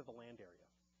 of the land area.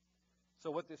 So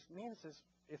what this means is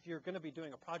if you're going to be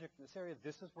doing a project in this area,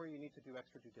 this is where you need to do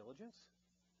extra due diligence.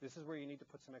 This is where you need to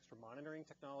put some extra monitoring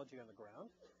technology on the ground.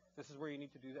 This is where you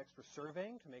need to do extra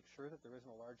surveying to make sure that there isn't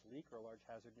a large leak or a large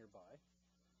hazard nearby.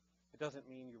 It doesn't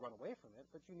mean you run away from it,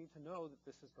 but you need to know that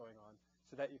this is going on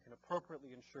so that you can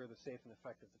appropriately ensure the safe and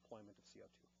effective deployment of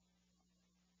CO2.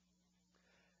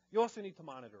 You also need to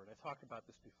monitor it. I talked about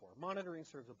this before. Monitoring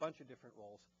serves a bunch of different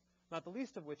roles, not the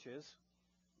least of which is,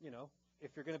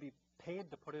 if you're going to be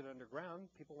paid to put it underground,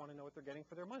 people want to know what they're getting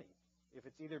for their money. If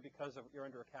it's either because you're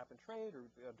under a cap and trade or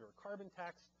under a carbon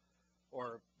tax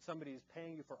or somebody's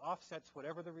paying you for offsets,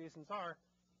 whatever the reasons are,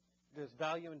 there's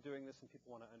value in doing this and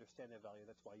people want to understand their value.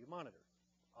 That's why you monitor.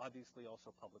 Obviously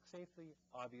also public safety,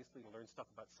 obviously to learn stuff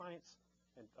about science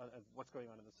and what's going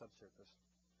on in the subsurface.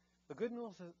 The good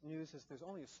news is there's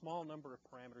only a small number of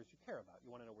parameters you care about.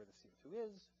 You want to know where the CO2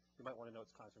 is. You might want to know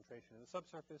its concentration in the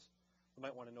subsurface. You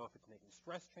might want to know if it's making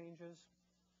stress changes.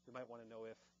 You might want to know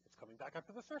if it's coming back up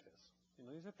to the surface.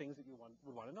 These are things that you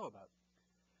would want to know about.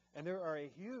 And there are a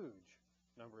huge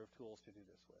number of tools to do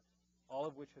this with, all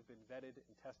of which have been vetted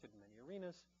and tested in many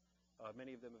arenas.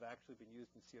 Many of them have actually been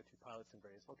used in CO2 pilots in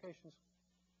various locations.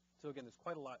 So again, there's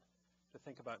quite a lot to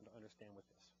think about and to understand with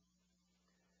this.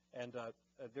 And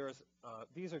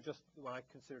these are just what I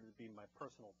consider to be my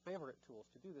personal favorite tools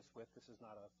to do this with. This is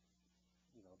not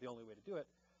the only way to do it.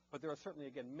 But there are certainly,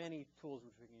 again, many tools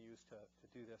which we can use to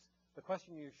do this. The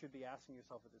question you should be asking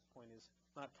yourself at this point is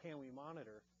not can we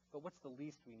monitor, but what's the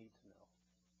least we need to know?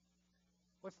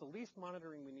 What's the least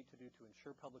monitoring we need to do to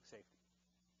ensure public safety?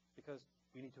 Because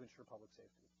we need to ensure public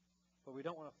safety. But we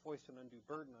don't want to foist an undue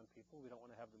burden on people. We don't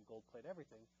want to have them gold plate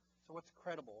everything. So what's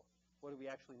credible? What do we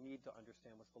actually need to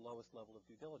understand? What's the lowest level of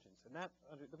due diligence? And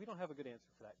we don't have a good answer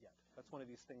for that yet. That's one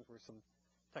of these things where some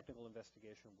technical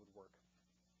investigation would work.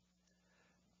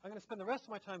 I'm going to spend the rest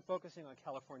of my time focusing on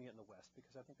California and the West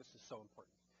because I think this is so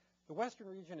important. The Western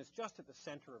region is just at the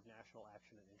center of national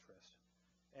action and interest.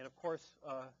 And of course,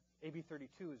 AB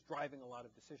 32 is driving a lot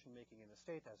of decision-making in the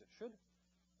state, as it should.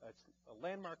 It's a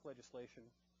landmark legislation.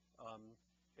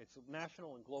 It's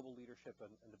national and global leadership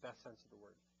in the best sense of the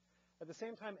word. At the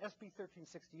same time, SB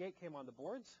 1368 came on the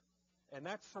boards, and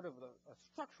that's sort of a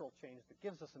structural change that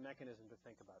gives us a mechanism to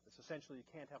think about this. Essentially, you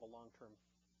can't have a long-term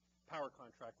power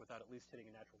contract without at least hitting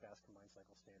a natural gas combined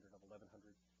cycle standard of 1,100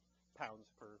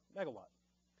 pounds per megawatt.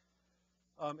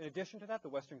 In addition to that,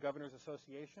 the Western Governors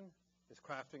Association is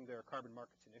crafting their carbon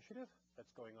markets initiative.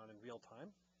 That's going on in real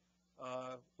time.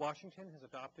 Washington has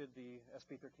adopted the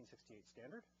SB 1368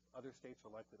 standard. Other states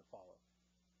are likely to follow.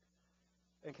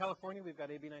 In California, we've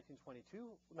got AB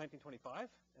 1925,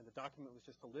 and the document was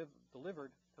just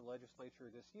delivered to the legislature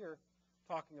this year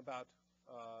talking about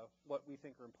what we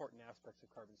think are important aspects of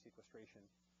carbon sequestration.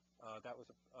 That was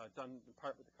done in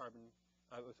part with the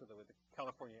with the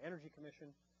California Energy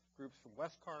Commission, groups from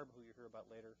WestCarb, who you hear about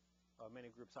later, many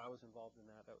groups I was involved in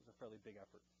that. That was a fairly big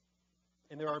effort.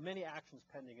 And there are many actions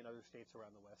pending in other states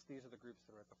around the West. These are the groups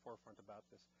that are at the forefront about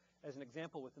this. As an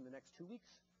example, within the next 2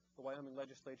 weeks, the Wyoming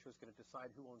legislature is going to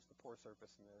decide who owns the pore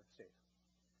surface in their state.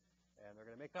 And they're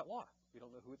going to make that law. We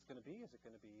don't know who it's going to be. Is it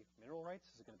going to be mineral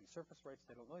rights? Is it going to be surface rights?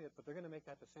 They don't know yet, but they're going to make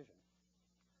that decision.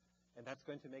 And that's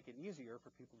going to make it easier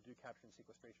for people to do capture and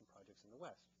sequestration projects in the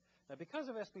West. Now,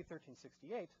 because of SB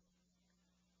 1368,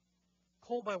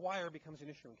 coal by wire becomes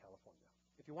an issue in California.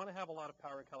 If you want to have a lot of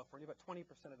power in California, about 20%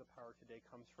 of the power today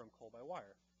comes from coal by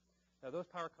wire. Now, those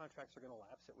power contracts are going to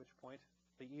lapse, at which point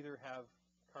they either have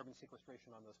carbon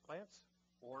sequestration on those plants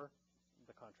or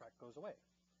the contract goes away.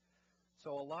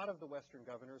 So a lot of the western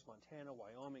governors, Montana,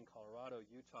 Wyoming, Colorado,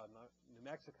 Utah, New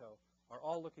Mexico, are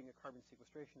all looking at carbon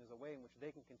sequestration as a way in which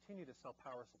they can continue to sell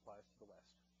power supplies to the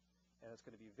West. And it's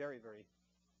going to be very, very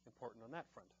important on that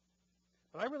front.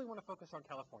 But I really want to focus on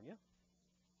California.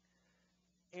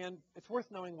 And it's worth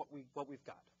knowing what we've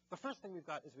got. The first thing we've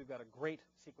got is we've got a great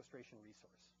sequestration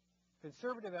resource.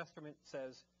 Conservative estimate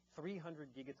says 300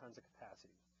 gigatons of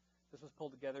capacity. This was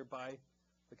pulled together by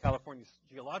the California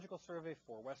Geological Survey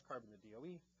for West Carbon, the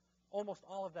DOE. Almost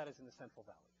all of that is in the Central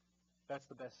Valley. That's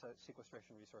the best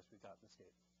sequestration resource we've got in the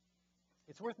state.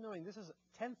 It's worth knowing this is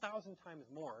 10,000 times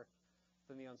more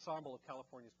than the ensemble of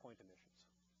California's point emissions.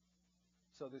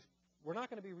 So we're not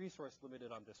going to be resource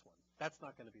limited on this one. That's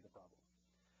not going to be the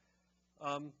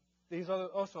problem. These are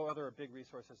also other big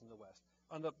resources in the West.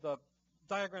 On the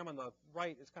diagram on the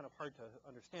right is kind of hard to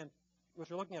understand. What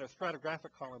you're looking at are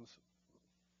stratigraphic columns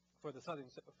for the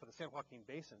San Joaquin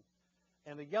Basin.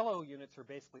 And the yellow units are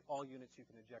basically all units you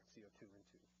can inject CO2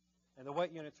 into. And the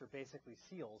white units are basically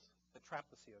seals that trap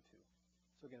the CO2.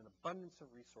 So again, an abundance of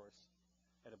resource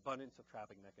and abundance of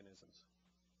trapping mechanisms.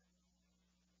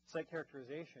 Site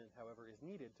characterization, however, is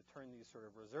needed to turn these sort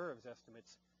of reserves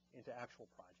estimates into actual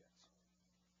projects.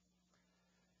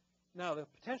 Now, the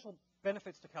potential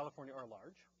benefits to California are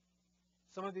large.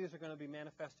 Some of these are going to be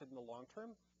manifested in the long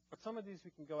term, but some of these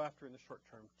we can go after in the short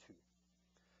term too.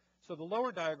 So the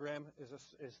lower diagram is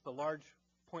the large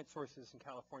point sources in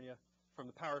California from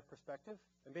the power perspective,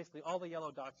 and basically all the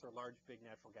yellow dots are large, big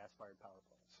natural gas-fired power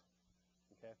plants.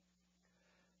 Okay.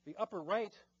 The upper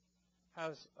right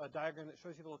has a diagram that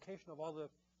shows you the location of all the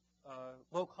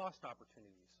low-cost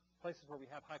opportunities, places where we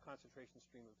have high concentration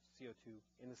stream of CO2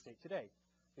 in the state today.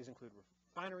 These include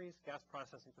refineries, gas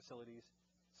processing facilities,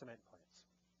 cement plants.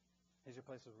 These are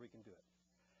places where we can do it.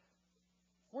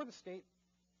 For the state,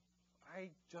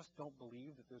 I just don't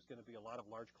believe that there's going to be a lot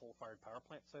of large coal-fired power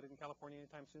plants sited in California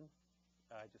anytime soon.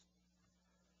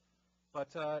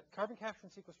 But carbon capture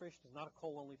and sequestration is not a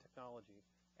coal-only technology,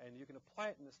 and you can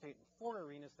apply it in the state in 4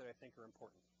 arenas that I think are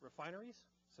important: refineries,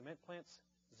 cement plants,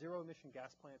 zero-emission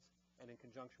gas plants, and in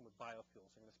conjunction with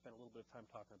biofuels. I'm going to spend a little bit of time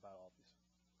talking about all these.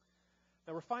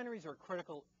 Now, refineries are a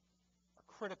critical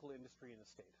industry in the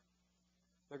state.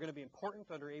 They're going to be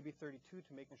important under AB 32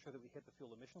 to making sure that we hit the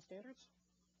fuel emission standards.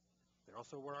 They're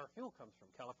also where our fuel comes from.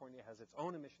 California has its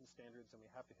own emission standards, and we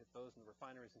have to hit those, and the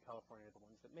refineries in California are the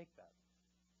ones that make that.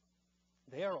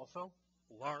 They are also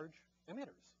large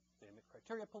emitters. They emit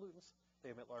criteria pollutants. They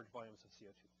emit large volumes of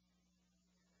CO2.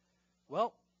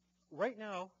 Well, right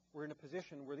now, we're in a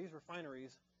position where these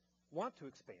refineries want to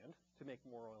expand to make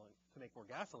more oil, to make more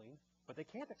gasoline, but they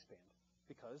can't expand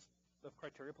because of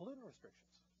criteria pollutant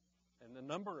restrictions. And the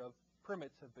number of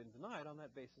permits have been denied on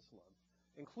that basis alone,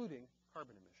 including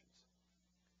carbon emissions.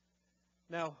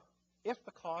 Now, if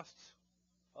the costs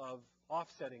of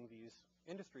offsetting these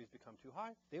industries become too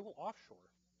high, they will offshore.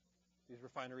 These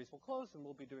refineries will close, and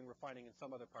we'll be doing refining in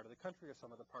some other part of the country or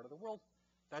some other part of the world.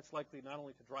 That's likely not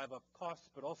only to drive up costs,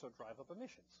 but also drive up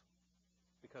emissions.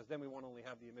 Because then we won't only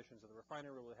have the emissions of the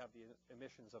refinery, we'll have the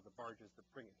emissions of the barges that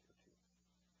bring it here too.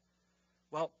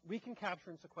 Well, we can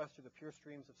capture and sequester the pure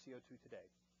streams of CO2 today.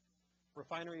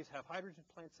 Refineries have hydrogen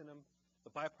plants in them.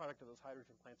 The byproduct of those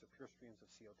hydrogen plants are pure streams of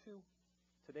CO2.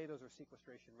 Today, those are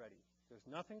sequestration ready. There's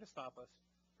nothing to stop us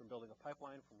from building a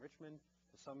pipeline from Richmond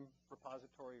to some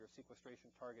repository or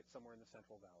sequestration target somewhere in the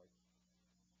Central Valley.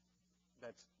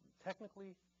 That's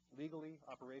technically, legally,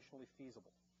 operationally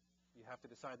feasible. You have to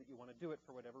decide that you want to do it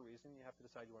for whatever reason. You have to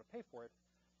decide you want to pay for it,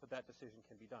 but that decision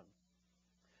can be done.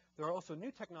 There are also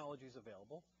new technologies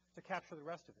available to capture the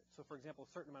rest of it. So, for example,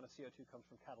 a certain amount of CO2 comes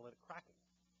from catalytic cracking.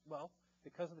 Well,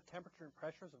 because of the temperature and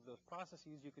pressures of those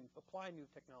processes, you can apply new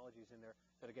technologies in there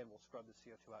that, again, will scrub the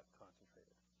CO2 out and concentrate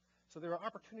it. So there are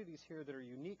opportunities here that are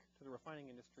unique to the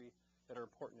refining industry that are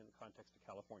important in the context of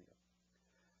California.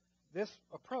 This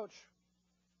approach,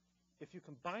 if you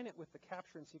combine it with the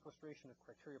capture and sequestration of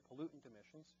criteria pollutant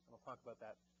emissions, and I'll talk about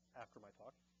that after my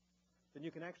talk, then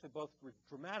you can actually both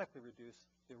dramatically reduce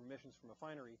the emissions from a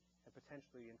refinery and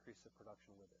potentially increase the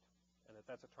production with it, and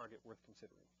that's a target worth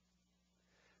considering.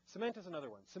 Cement is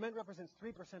another one. Cement represents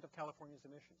 3% of California's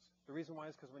emissions. The reason why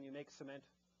is because when you make cement,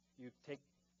 you take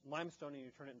limestone and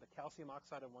you turn it into calcium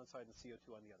oxide on one side and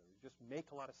CO2 on the other. You just make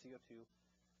a lot of CO2.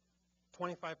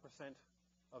 25%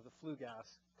 of the flue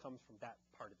gas comes from that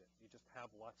part of it. You just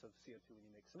have lots of CO2 when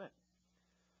you make cement.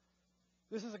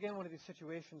 This is, again, one of these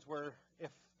situations where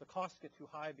if the costs get too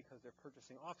high because they're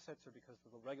purchasing offsets or because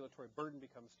the regulatory burden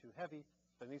becomes too heavy,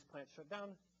 then these plants shut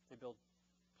down. They build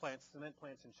cement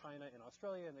plants in China and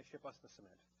Australia, and they ship us the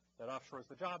cement. That offshores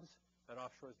the jobs. That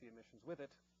offshores the emissions with it.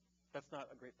 That's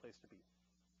not a great place to be.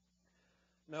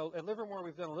 Now, at Livermore,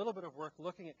 we've done a little bit of work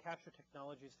looking at capture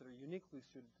technologies that are uniquely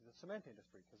suited to the cement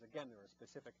industry, because, again, there are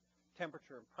specific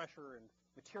temperature and pressure and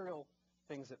material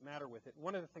things that matter with it.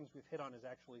 One of the things we've hit on is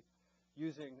actually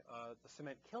using the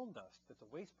cement kiln dust that's a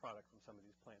waste product from some of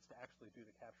these plants to actually do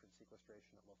the capture and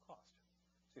sequestration at low cost.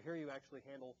 So here you actually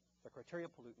handle the criteria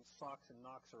pollutants. SOx and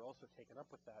NOx are also taken up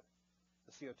with that.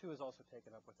 The CO2 is also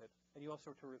taken up with it. And you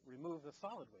also have to remove the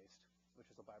solid waste,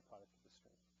 which is a byproduct of the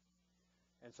stream.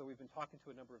 And so we've been talking to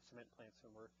a number of cement plants,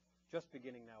 and we're just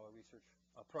beginning now a research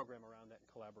program around that in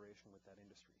collaboration with that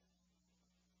industry.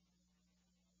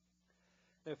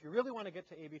 Now, if you really want to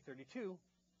get to AB 32,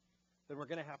 then we're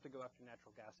going to have to go after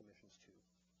natural gas emissions too.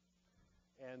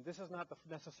 And this is not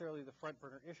necessarily the front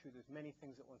burner issue. There's many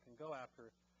things that one can go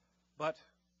after. But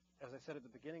as I said at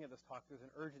the beginning of this talk, there's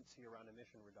an urgency around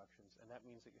emission reductions, and that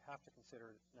means that you have to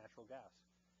consider natural gas.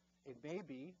 It may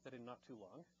be that in not too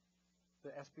long, the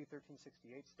SB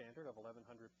 1368 standard of 1,100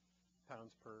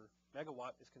 pounds per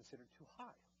megawatt is considered too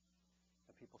high.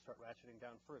 And people start ratcheting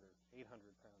down further, 800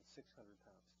 pounds, 600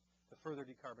 pounds, to further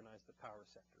decarbonize the power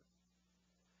sector.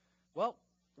 Well,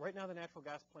 right now the natural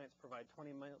gas plants provide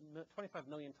 25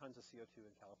 million tons of CO2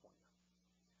 in California.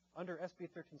 Under SB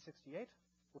 1368,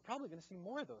 we're probably going to see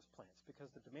more of those plants because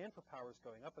the demand for power is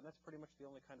going up, and that's pretty much the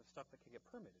only kind of stuff that can get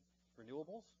permitted.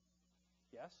 Renewables,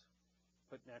 yes,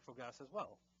 but natural gas as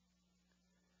well.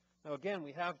 Now, again,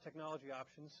 we have technology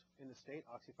options in the state,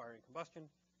 oxy-firing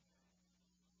combustion.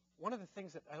 One of the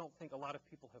things that I don't think a lot of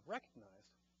people have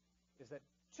recognized is that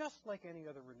just like any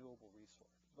other renewable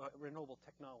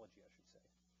technology, I should say,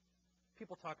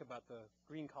 people talk about the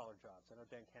green-collar jobs. I know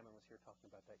Dan Cameron was here talking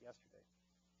about that yesterday.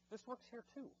 This works here,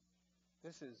 too.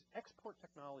 This is export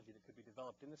technology that could be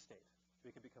developed in the state. We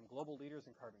could become global leaders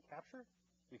in carbon capture.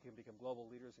 We can become global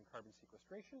leaders in carbon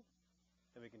sequestration.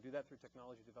 And we can do that through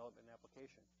technology development and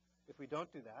application. If we don't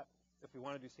do that, if we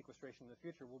want to do sequestration in the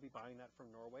future, we'll be buying that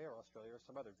from Norway or Australia or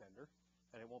some other vendor,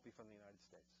 and it won't be from the United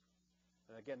States.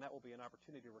 And again, that will be an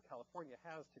opportunity where California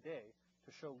has today to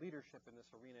show leadership in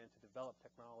this arena and to develop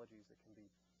technologies that can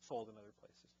be sold in other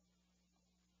places.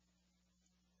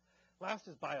 Last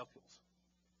is biofuels.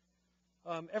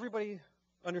 Everybody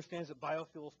understands that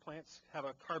biofuels plants have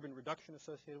a carbon reduction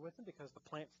associated with them because the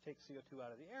plants take CO2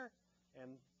 out of the air,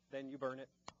 and then you burn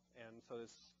it. And so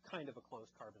it's kind of a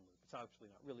closed carbon loop. It's actually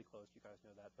not really closed. You guys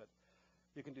know that, but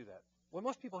you can do that. What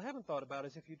most people haven't thought about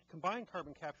is if you combine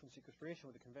carbon capture and sequestration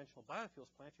with a conventional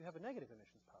biofuels plant, you have a negative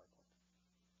emissions power plant.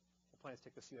 The plants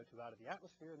take the CO2 out of the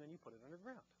atmosphere, and then you put it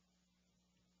underground.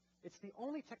 It's the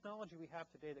only technology we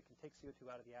have today that can take CO2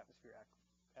 out of the atmosphere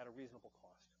at a reasonable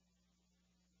cost.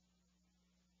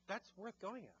 That's worth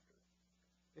going after.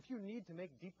 If you need to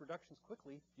make deep reductions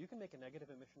quickly, you can make a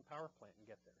negative emission power plant and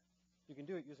get there. You can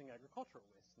do it using agricultural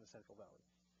waste in the Central Valley.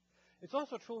 It's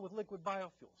also true with liquid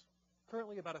biofuels.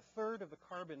 Currently, about a third of the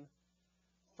carbon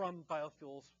from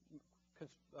biofuels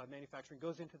manufacturing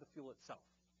goes into the fuel itself.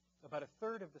 About a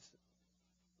third of the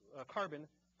carbon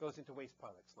goes into waste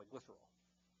products like glycerol.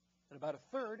 And about a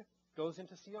third goes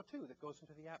into CO2 that goes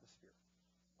into the atmosphere.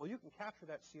 Well, you can capture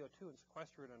that CO2 and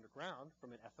sequester it underground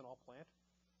from an ethanol plant,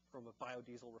 from a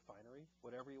biodiesel refinery,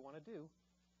 whatever you want to do.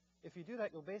 If you do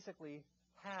that, you'll basically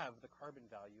have the carbon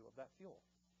value of that fuel.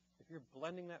 If you're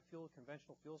blending that fuel with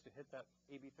conventional fuels to hit that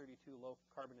AB 32 low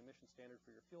carbon emission standard for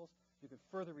your fuels, you can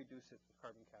further reduce it with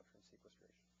carbon capture and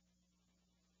sequestration.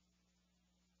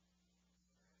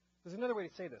 There's another way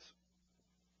to say this,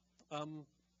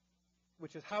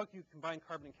 which is how you combine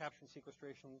carbon capture and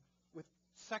sequestration with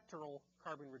sectoral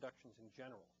carbon reductions in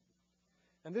general.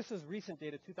 And this is recent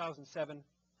data, 2007,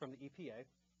 from the EPA,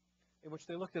 in which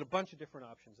they looked at a bunch of different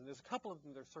options. And there's a couple of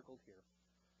them that are circled here.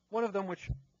 One of them, which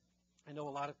I know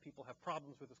a lot of people have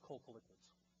problems with, is coal to liquids.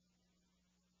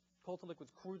 Coal to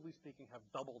liquids, crudely speaking, have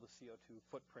double the CO2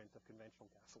 footprint of conventional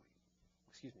gasoline.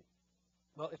 Excuse me.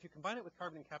 Well, if you combine it with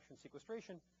carbon capture and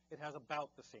sequestration, it has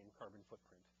about the same carbon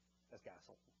footprint as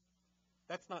gasoline.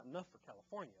 That's not enough for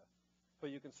California, but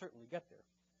you can certainly get there.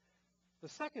 The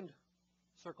second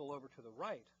circle over to the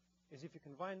right is if you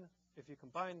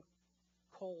combine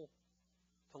coal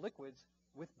to liquids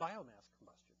with biomass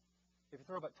combustion. If you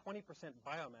throw about 20%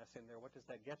 biomass in there, what does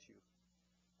that get you?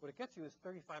 What it gets you is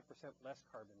 35% less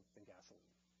carbon than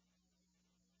gasoline.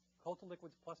 Coal to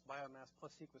liquids plus biomass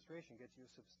plus sequestration gets you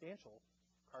a substantial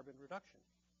carbon reduction.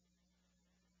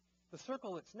 The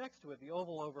circle that's next to it, the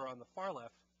oval over on the far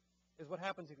left, is what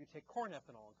happens if you take corn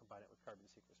ethanol and combine it with carbon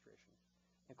sequestration.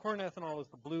 And corn ethanol is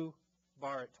the blue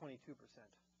bar at 22%.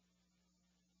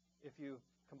 If you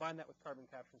combine that with carbon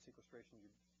capture and sequestration, you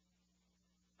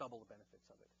double the benefits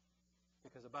of it,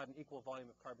 because about an equal volume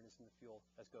of carbon is in the fuel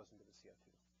as goes into the CO2.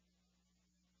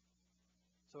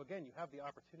 So again, you have the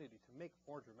opportunity to make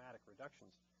more dramatic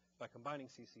reductions by combining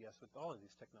CCS with all of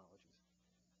these technologies.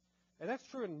 And that's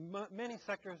true in many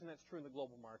sectors, and that's true in the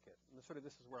global market. And this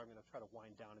is where I'm going to try to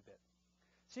wind down a bit.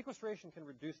 Sequestration can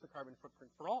reduce the carbon footprint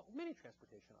for many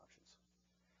transportation options.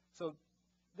 So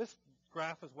this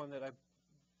graph is one that I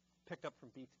picked up from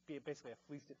BP. Basically, I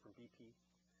fleeced it from BP.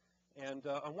 And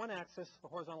on one axis, the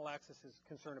horizontal axis is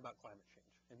concern about climate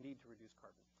change and need to reduce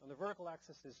carbon. On the vertical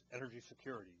axis is energy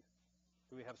security.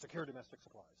 Do we have secure domestic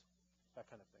supplies? That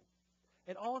kind of thing.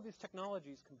 And all of these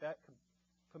technologies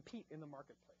compete in the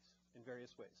marketplace in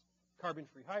various ways.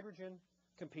 Carbon-free hydrogen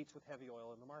competes with heavy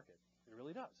oil in the market. It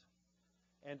really does.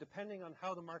 And depending on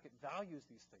how the market values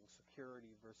these things,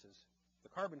 security versus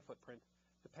the carbon footprint,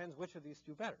 depends which of these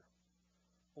do better.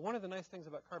 Well, one of the nice things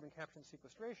about carbon capture and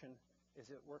sequestration is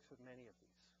it works with many of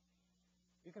these.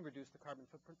 You can reduce the carbon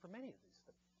footprint for many of these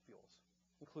fuels,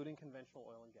 including conventional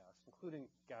oil and gas,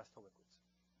 including gas to liquids,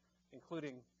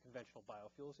 including conventional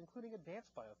biofuels, including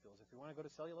advanced biofuels. If you want to go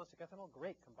to cellulosic ethanol,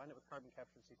 great. Combine it with carbon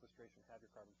capture and sequestration, have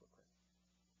your carbon footprint.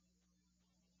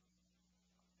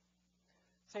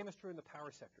 Same is true in the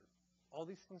power sector. All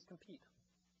these things compete.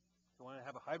 If you want to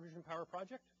have a hydrogen power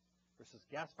project versus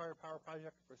gas-fired power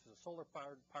project versus a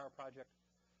solar-powered power project,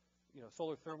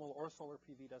 solar thermal or solar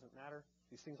PV doesn't matter.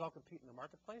 These things all compete in the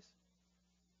marketplace.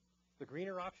 The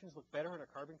greener options look better in a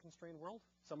carbon-constrained world.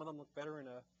 Some of them look better in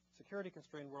a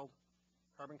security-constrained world.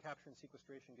 Carbon capture and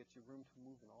sequestration gets you room to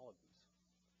move in all of these.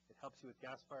 It helps you with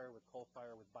gas fire, with coal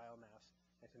fire, with biomass,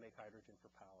 and to make hydrogen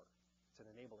for power. It's an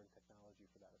enabling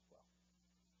technology for that as well.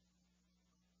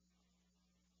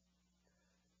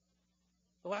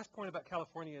 The last point about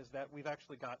California is that we've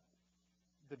actually got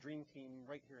the dream team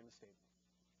right here in the state.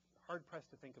 Hard-pressed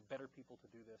to think of better people to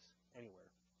do this anywhere.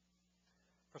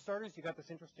 For starters, you got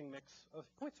this interesting mix of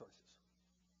point sources,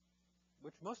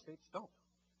 which most states don't.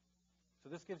 So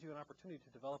this gives you an opportunity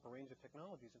to develop a range of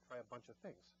technologies and try a bunch of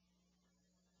things.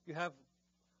 You have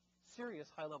serious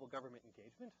high-level government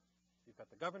engagement. You've got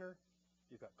the governor,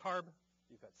 you've got CARB,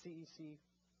 you've got CEC,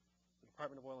 the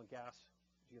Department of Oil and Gas,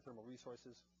 Geothermal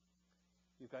Resources.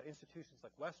 You've got institutions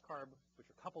like WestCarb,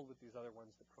 which are coupled with these other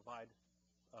ones that provide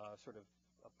sort of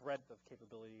a breadth of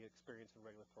capability, experience, and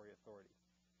regulatory authority.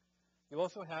 You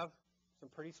also have some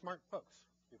pretty smart folks.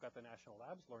 You've got the national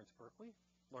labs, Lawrence Berkeley,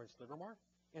 Lawrence Livermore,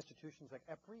 institutions like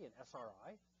EPRI and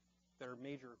SRI. They're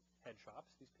major head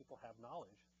shops. These people have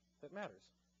knowledge that matters.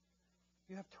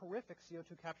 You have terrific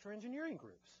CO2 capture engineering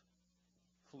groups.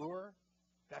 Fluor,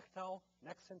 Bechtel,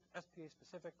 Nexent, SPA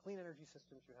Specific, Clean Energy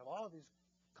Systems. You have all of these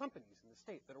companies in the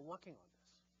state that are working on this.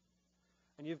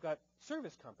 And you've got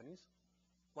service companies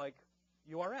like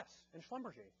URS and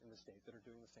Schlumberger in the state that are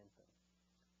doing the same thing.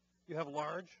 You have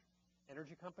large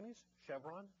energy companies,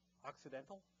 Chevron,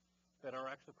 Occidental, that are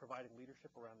actually providing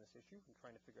leadership around this issue and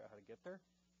trying to figure out how to get there.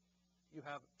 You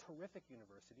have terrific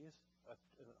universities,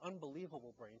 an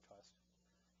unbelievable brain trust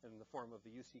in the form of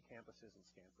the UC campuses and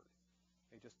Stanford.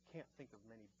 They just can't think of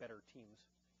many better teams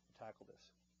to tackle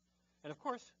this. And of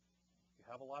course, you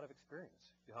have a lot of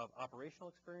experience. You have operational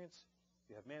experience,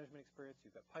 you have management experience,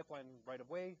 you've got pipeline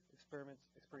right-of-way experience,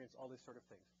 all these sort of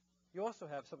things. You also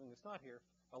have something that's not here,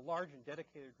 a large and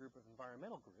dedicated group of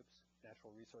environmental groups,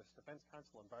 Natural Resource Defense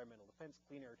Council, Environmental Defense,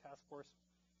 Clean Air Task Force.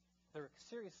 They're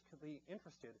seriously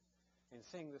interested in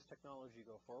seeing this technology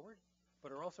go forward,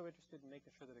 but are also interested in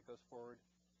making sure that it goes forward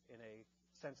in a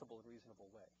sensible and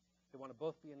reasonable way. They want to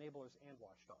both be enablers and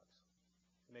watchdogs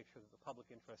to make sure that the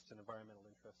public interests and environmental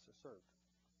interests are served.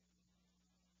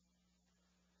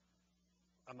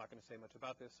 I'm not going to say much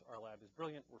about this. Our lab is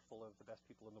brilliant. We're full of the best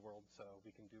people in the world, so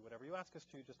we can do whatever you ask us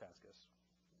to. Just ask us.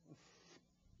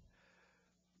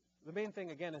 The main thing,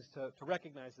 again, is to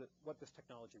recognize that what this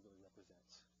technology really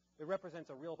represents. It represents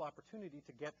a real opportunity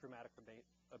to get dramatic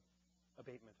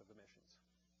abatement of emissions.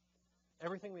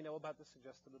 Everything we know about this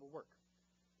suggests that it'll work.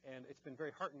 And it's been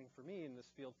very heartening for me in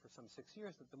this field for some 6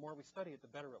 years that the more we study it,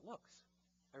 the better it looks.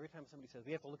 Every time somebody says,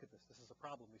 we have to look at this, this is a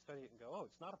problem, we study it and go, oh,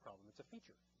 it's not a problem, it's a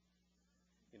feature.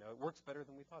 It works better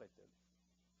than we thought it did.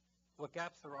 What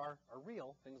gaps there are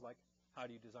real, things like how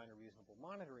do you design a reasonable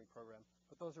monitoring program,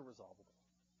 but those are resolvable.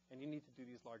 And you need to do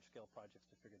these large-scale projects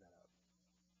to figure that out.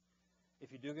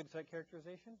 If you do good site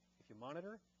characterization, if you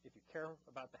monitor, if you care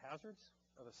about the hazards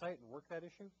of a site and work that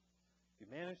issue, If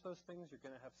you manage those things, you're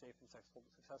going to have safe and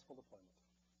successful deployment.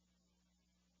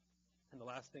 And the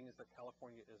last thing is that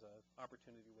California is an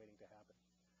opportunity waiting to happen.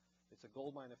 It's a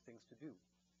gold mine of things to do.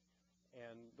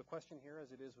 And the question here, as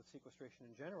it is with sequestration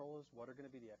in general, is what are going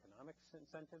to be the economic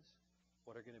incentives?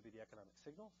 What are going to be the economic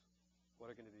signals? What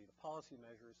are going to be the policy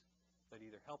measures that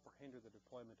either help or hinder the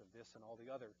deployment of this and all the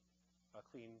other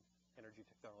clean energy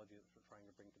technology that we're trying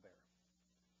to bring to bear?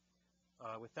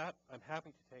 With that, I'm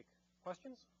happy to take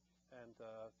questions, and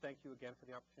thank you again for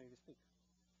the opportunity to speak.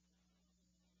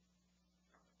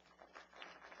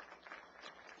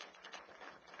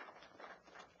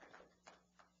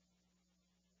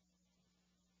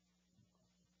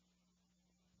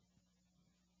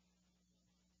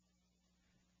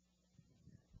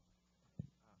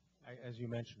 As you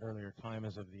mentioned earlier, time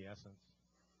is of the essence.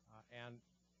 And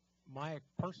my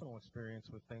personal experience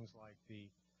with things like the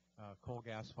coal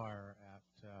gas fire at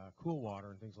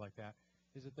Coolwater and things like that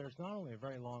is that there's not only a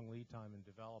very long lead time in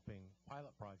developing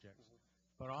pilot projects,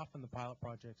 but often the pilot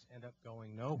projects end up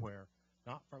going nowhere,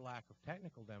 not for lack of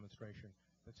technical demonstration,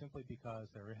 but simply because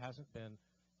there hasn't been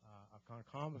a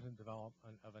concomitant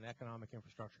development of an economic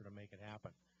infrastructure to make it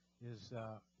happen. Is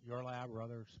your lab or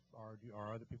others,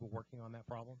 are other people working on that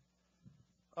problem?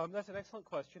 That's an excellent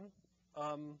question.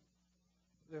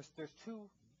 There's two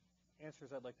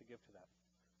answers I'd like to give to that.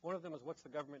 One of them is what's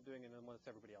the government doing, and then what's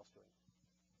everybody else doing.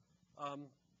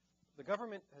 The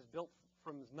government has built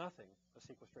from nothing a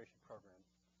sequestration program.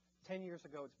 10 years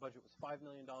ago, its budget was $5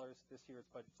 million. This year,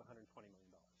 its budget's $120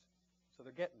 million. So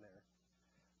they're getting there.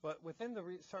 But within the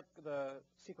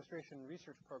sequestration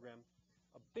research program,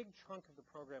 a big chunk of the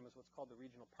program is what's called the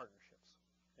regional partnerships.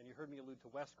 And you heard me allude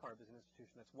to WestCarb as an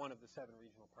institution that's one of the 7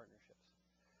 regional partnerships.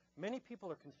 Many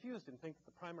people are confused and think that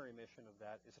the primary mission of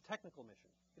that is a technical mission.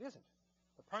 It isn't.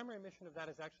 The primary mission of that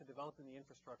is actually developing the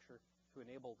infrastructure to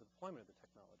enable the deployment of the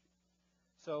technology.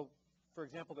 So, for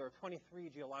example, there are 23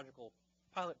 geological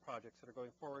pilot projects that are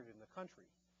going forward in the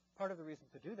country. Part of the reason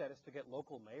to do that is to get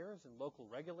local mayors and local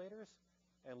regulators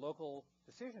and local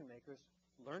decision makers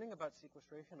learning about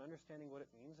sequestration, understanding what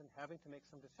it means, and having to make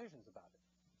some decisions about it.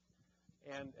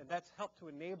 And that's helped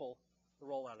to enable the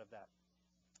rollout of that.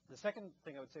 The second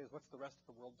thing I would say is what's the rest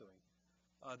of the world doing?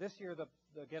 This year,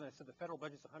 again, I said the federal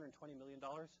budget's $120 million.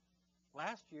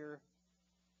 Last year,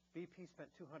 BP spent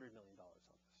 $200 million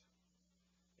on this.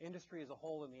 Industry as a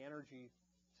whole in the energy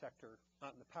sector,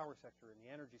 not in the power sector, in the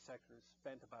energy sector,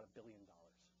 spent about $1 billion.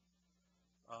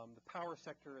 The power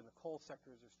sector and the coal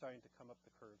sectors are starting to come up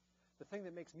the curve. The thing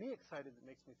that makes me excited, that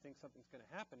makes me think something's going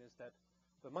to happen, is that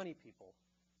the money people,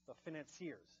 the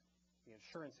financiers, the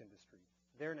insurance industry,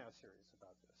 they're now serious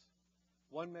about this.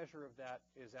 One measure of that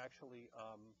is actually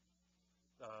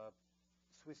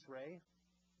Swiss Re,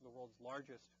 the world's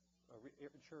largest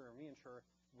insurer and reinsurer,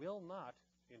 will not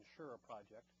insure a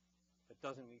project that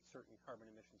doesn't meet certain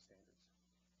carbon emission standards.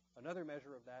 Another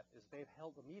measure of that is they've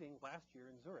held a meeting last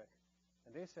year in Zurich,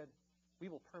 and they said,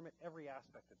 we will permit every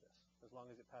aspect of this as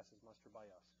long as it passes muster by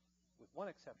us, with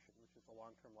one exception, which is the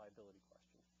long-term liability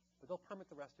question. But they'll permit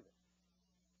the rest of it,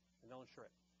 and they'll insure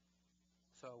it.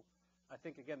 So I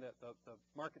think, again, the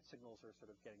market signals are sort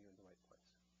of getting you in the right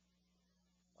place.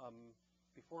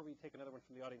 Before we take another one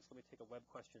from the audience, let me take a web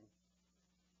question.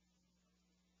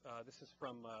 This is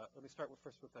from, let me start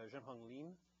first with Zhenhong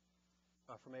Lin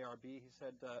from ARB. He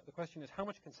said, the question is, how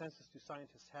much consensus do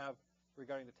scientists have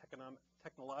regarding the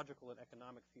technological and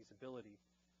economic feasibility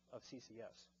of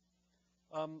CCS?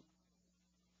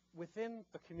 Within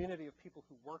the community of people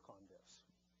who work on this,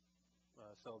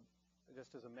 so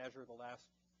just as a measure, the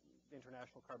last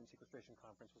International Carbon Sequestration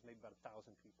Conference was maybe about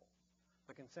 1,000 people.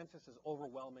 The consensus is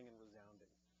overwhelming and resounding.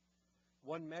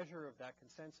 One measure of that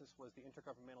consensus was the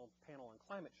Intergovernmental Panel on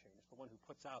Climate Change, the one who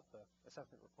puts out the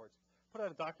assessment reports, put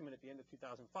out a document at the end of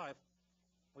 2005,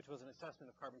 which was an assessment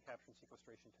of carbon capture and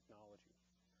sequestration technology.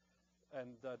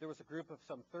 And there was a group of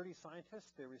some 30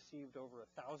 scientists. They received over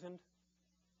 1,000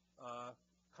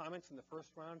 comments in the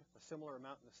first round, a similar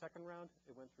amount in the second round.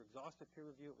 It went through exhaustive peer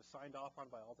review. It was signed off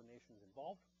on by all the nations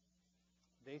involved.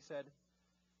 They said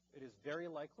it is very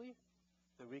likely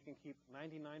that we can keep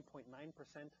 99.9%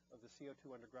 of the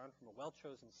CO2 underground from a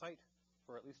well-chosen site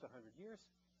for at least 100 years,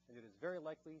 and it is very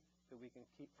likely that we can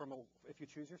keep, if you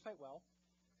choose your site well,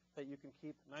 that you can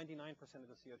keep 99% of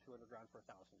the CO2 underground for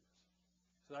 1,000 years.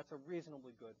 So that's a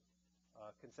reasonably good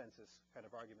consensus kind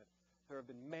of argument. There have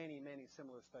been many, many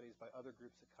similar studies by other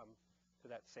groups that come to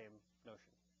that same notion.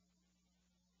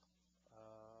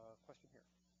 Question here.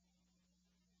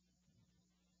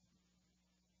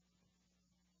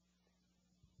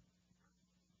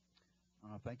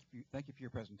 Thank you for your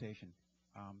presentation.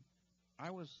 I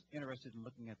was interested in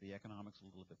looking at the economics a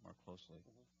little bit more closely.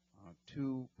 Mm-hmm.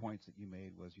 2 points that you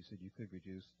made was you said you could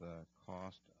reduce the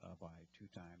cost by 2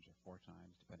 times or 4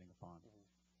 times, depending upon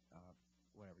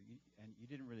whatever. And you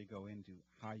didn't really go into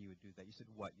how you would do that. You said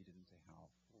what, you didn't say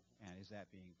how. Mm-hmm. And is that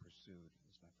being pursued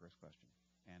is my first question.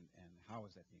 And how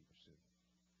is that being pursued?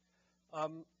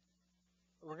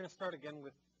 We're going to start again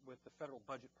with the federal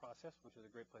budget process, which is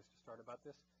a great place to start about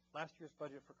this. Last year's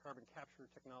budget for carbon capture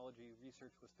technology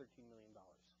research was $13 million.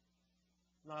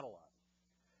 Not a lot.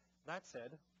 That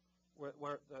said,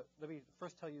 let me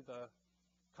first tell you the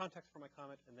context for my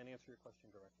comment and then answer your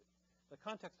question directly. The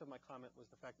context of my comment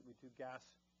was the fact that we do gas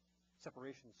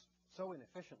separations so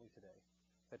inefficiently today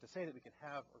that to say that we can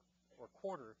have or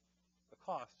quarter the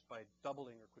costs by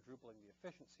doubling or quadrupling the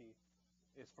efficiency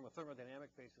is, from a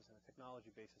thermodynamic basis and a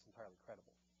technology basis, entirely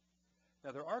credible.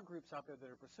 Now, there are groups out there that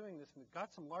are pursuing this, and we've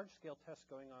got some large-scale tests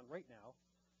going on right now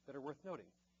that are worth noting.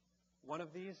 One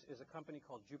of these is a company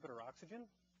called Jupiter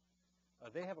Oxygen.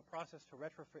 They have a process to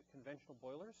retrofit conventional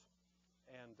boilers,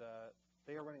 and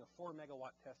they are running a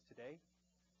 4-megawatt test today.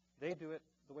 They do it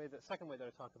the second way that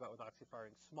I talked about with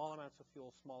oxy-firing, small amounts of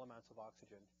fuel, small amounts of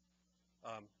oxygen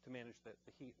to manage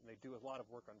the heat, and they do a lot of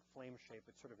work on flame shape.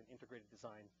 It's sort of an integrated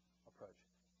design approach.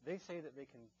 They say that they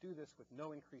can do this with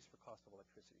no increase for cost of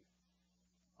electricity.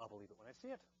 I'll believe it when I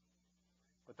see it.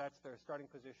 But that's their starting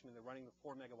position, and they're running the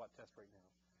 4-megawatt test right now.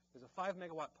 There's a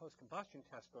 5-megawatt post-combustion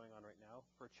test going on right now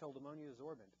for chilled ammonia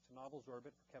sorbent. It's a novel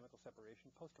sorbent for chemical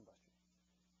separation post-combustion.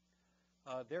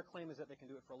 Their claim is that they can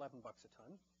do it for $11 a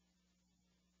ton.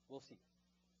 We'll see.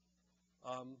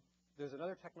 There's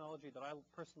another technology that I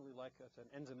personally like. It's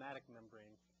an enzymatic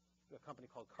membrane. A company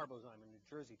called Carbozyme in New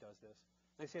Jersey does this.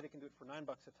 They say they can do it for $9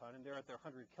 a ton, and they're at their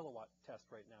 100-kilowatt test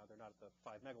right now. They're not at the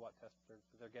 5-megawatt test.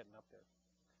 They're getting up there.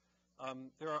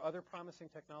 There are other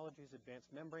promising technologies, advanced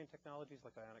membrane technologies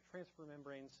like ionic transfer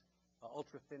membranes,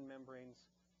 ultra-thin membranes,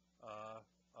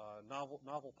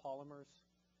 novel polymers.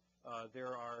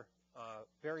 There are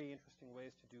very interesting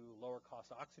ways to do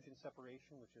lower-cost oxygen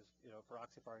separation, which is, for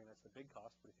oxy-firing, that's the big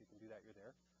cost, but if you can do that, you're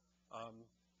there.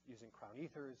 Using crown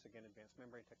ethers, again, advanced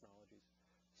membrane technologies.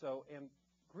 So, and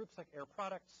groups like Air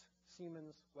Products,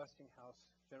 Siemens, Westinghouse,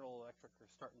 General Electric are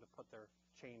starting to put their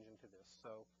change into this.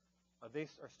 So they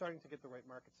are starting to get the right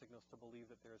market signals to believe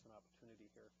that there is an opportunity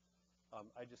here.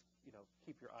 I just,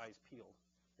 keep your eyes peeled.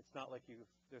 It's not like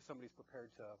there's somebody's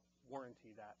prepared to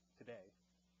warranty that today,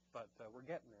 but we're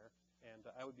getting there, and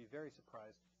I would be very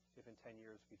surprised if in 10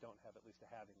 years we don't have at least a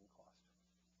halving in cost.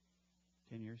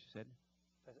 10 years, you said?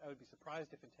 I would be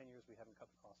surprised if in 10 years we haven't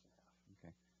cut the cost in half.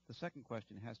 Okay. The second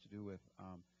question has to do with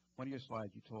one of your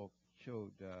slides you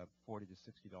showed $40 to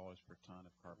 $60 per ton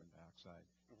of carbon dioxide.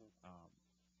 Mm-hmm.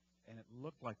 And it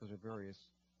looked like those are various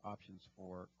options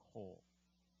for coal.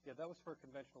 Yeah, that was for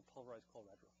conventional pulverized coal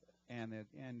retrofit. And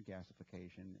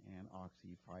gasification and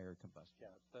oxy-fired combustion.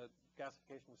 Yeah, the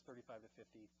gasification was 35 to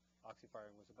 50.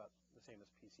 Oxy-firing was about the same as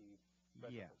PC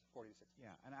retrofits, 40 to 60.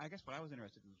 Yeah, and I guess what I was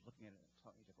interested in was looking at it in a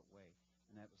slightly different way,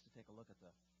 and that was to take a look at the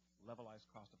levelized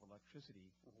cost of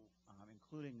electricity,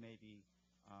 including maybe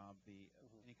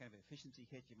any kind of efficiency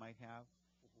hit you might have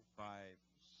by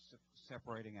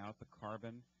separating out the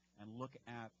carbon, and look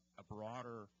at a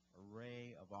broader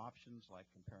array of options, like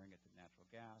comparing it to natural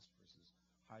gas versus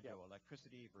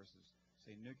hydroelectricity versus,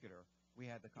 say, nuclear. We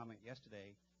had the comment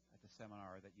yesterday at the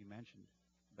seminar that you mentioned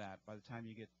that by the time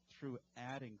you get through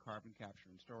adding carbon capture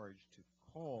and storage to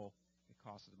coal, it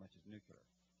costs as much as nuclear.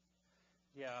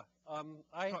 Yeah.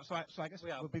 So I guess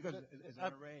because it's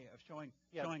an array of showing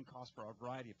costs for a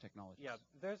variety of technologies. Yeah,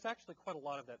 there's actually quite a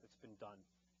lot of that that's been done.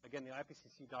 Again, the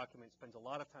IPCC document spends a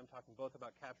lot of time talking both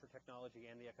about capture technology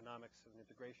and the economics of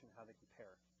integration, how they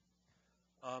compare.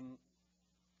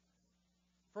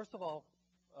 First of all,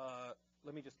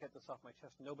 let me just get this off my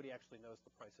chest. Nobody actually knows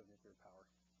the price of nuclear power.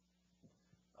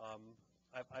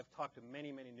 I've talked to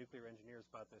many, many nuclear engineers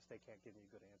about this. They can't give me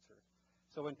a good answer.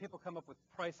 So when people come up with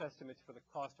price estimates for the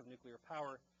cost of nuclear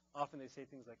power, often they say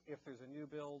things like, if there's a new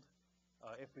build,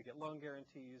 if we get loan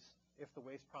guarantees, if the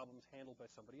waste problem is handled by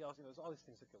somebody else, there's all these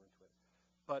things that go into it.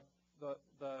 But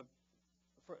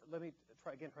let me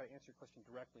try to answer your question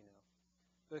directly now.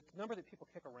 The number that people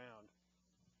kick around,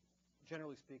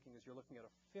 generally speaking, is you're looking at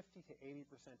a 50 to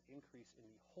 80% increase in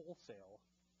the wholesale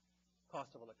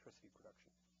cost of electricity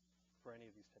production for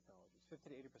any of these technologies.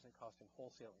 50 to 80% cost in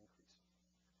wholesale increase.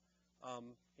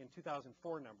 In 2004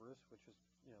 numbers, which is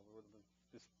where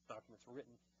these documents were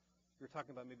written, you're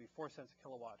talking about maybe 4 cents a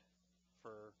kilowatt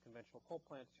for conventional coal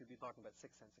plants. You'd be talking about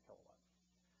 6 cents a kilowatt.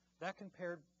 That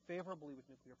compared favorably with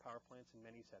nuclear power plants in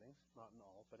many settings, not in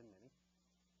all, but in many.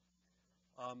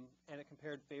 And it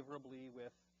compared favorably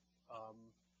with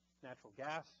natural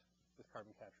gas with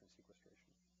carbon capture and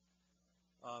sequestration.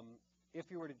 If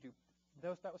you were to do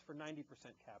those, that was for 90%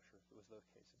 capture. It was those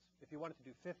cases. If you wanted to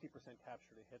do 50%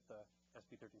 capture to hit the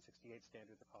SB 1368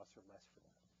 standard, the costs are less for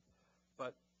that.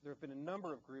 But there have been a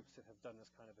number of groups that have done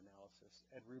this kind of analysis.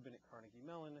 Ed Rubin at Carnegie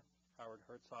Mellon, Howard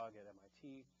Herzog at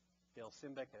MIT, Dale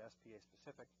Simbeck at SPA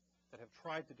Specific, that have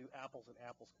tried to do apples and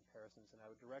apples comparisons. And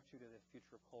I would direct you to the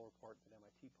Future of Coal report that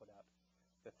MIT put out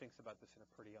that thinks about this in a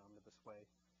pretty omnibus way.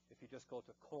 If you just go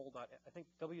to coal. I think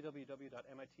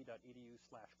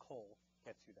www.mit.edu/coal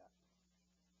gets you that.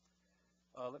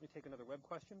 Let me take another web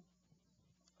question.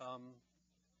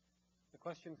 The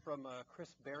question from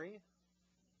Chris Berry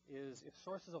is, if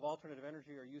sources of alternative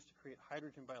energy are used to create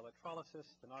hydrogen by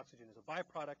electrolysis, then oxygen is a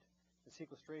byproduct, and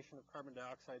sequestration of carbon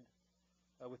dioxide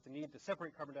with the need to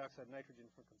separate carbon dioxide and nitrogen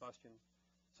from combustion.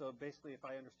 So basically, if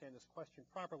I understand this question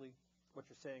properly, what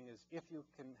you're saying is if you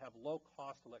can have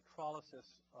low-cost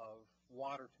electrolysis of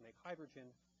water to make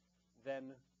hydrogen,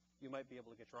 then you might be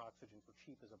able to get your oxygen for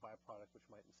cheap as a byproduct, which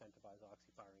might incentivize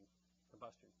oxy-firing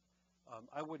combustion.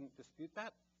 I wouldn't dispute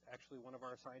that. Actually, one of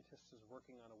our scientists is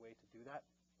working on a way to do that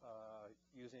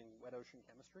using wet ocean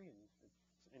chemistry, and it's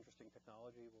an interesting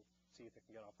technology. We'll see if it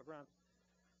can get off the ground.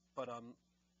 But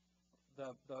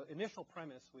the initial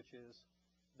premise, which is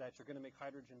that you're going to make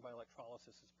hydrogen by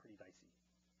electrolysis, is pretty dicey.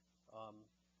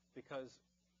 Because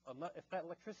if that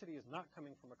electricity is not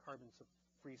coming from a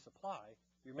carbon-free supply,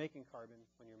 you're making carbon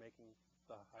when you're making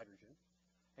the hydrogen.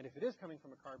 And if it is coming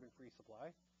from a carbon-free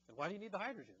supply, then why do you need the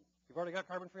hydrogen? You've already got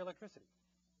carbon-free electricity.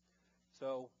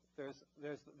 So there's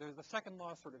the second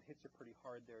law sort of hits you pretty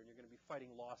hard there, and you're going to be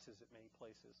fighting losses at many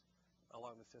places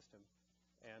along the system.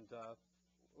 And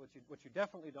what you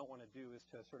definitely don't want to do is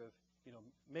to sort of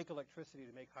make electricity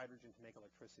to make hydrogen to make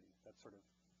electricity. That's sort of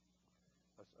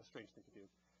a strange thing to do.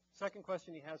 Second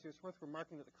question he has here, it's worth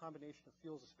remarking that the combination of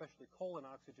fuels, especially coal and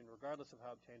oxygen, regardless of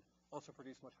how obtained, also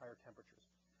produce much higher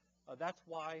temperatures. That's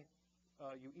why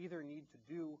you either need to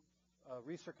do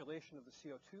recirculation of the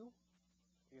CO2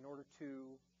 in order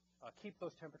to keep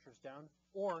those temperatures down,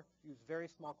 or use very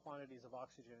small quantities of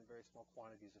oxygen and very small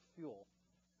quantities of fuel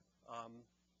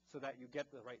so that you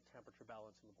get the right temperature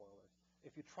balance in the boiler.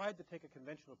 If you tried to take a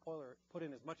conventional boiler, put in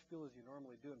as much fuel as you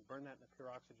normally do, and burn that in a pure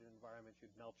oxygen environment,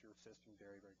 you'd melt your system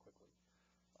very, very quickly.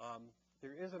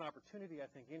 There is an opportunity, I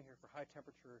think, in here for high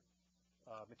temperature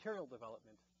material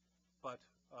development, but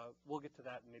we'll get to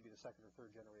that in maybe the second or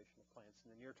third generation of plants. In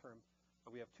the near term,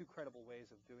 we have two credible ways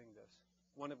of doing this,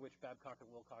 one of which Babcock and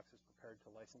Wilcox is prepared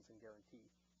to license and guarantee,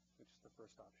 which is the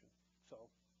first option. So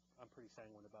I'm pretty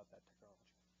sanguine about that technology.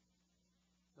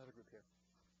 Another group here.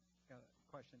 Got a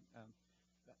question.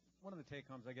 One of the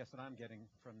take-homes, I guess, that I'm getting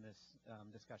from this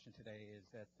discussion today is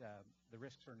that the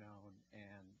risks are known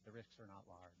and the risks are not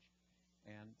large.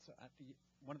 And so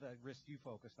one of the risks you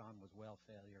focused on was well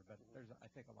failure, but there's, I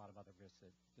think, a lot of other risks that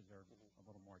deserve a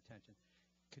little more attention.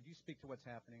 Could you speak to what's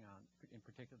happening on, in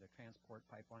particular, the transport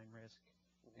pipeline risk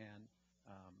and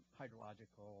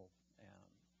hydrological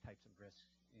types of risks,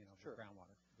 Sure. with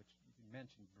groundwater, which you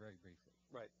mentioned very briefly?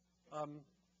 Right.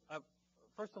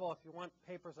 First of all, if you want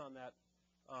papers on that,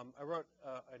 I wrote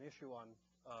an issue on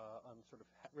sort of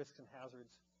risks and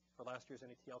hazards for last year's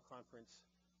NETL conference.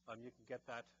 You can get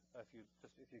that if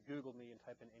you Google me and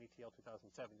type in NETL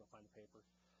 2007, you'll find the paper.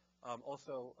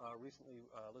 Also, recently,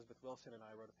 Elizabeth Wilson and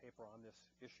I wrote a paper on this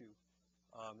issue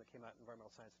that came out in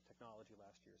Environmental Science and Technology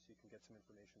last year, so you can get some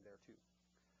information there too.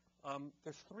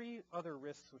 There's three other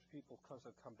risks which people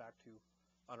come back to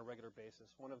on a regular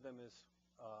basis. One of them is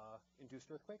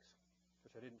induced earthquakes,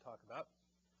 which I didn't talk about.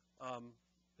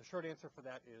 The short answer for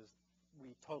that is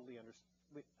we totally understand.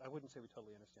 I wouldn't say we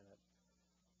totally understand that.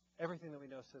 Everything that we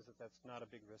know says that that's not a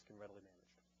big risk and readily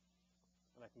managed.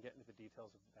 And I can get into the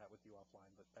details of that with you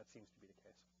offline, but that seems to be the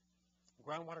case.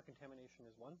 Groundwater contamination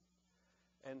is one.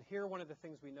 And here one of the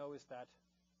things we know is that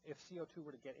if CO2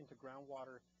 were to get into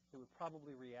groundwater, it would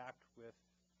probably react with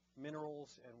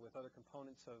minerals and with other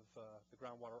components of the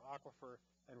groundwater aquifer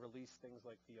and release things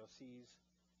like VOCs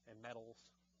and metals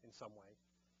in some way.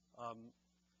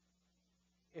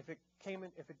 If it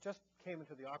just came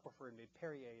into the aquifer and made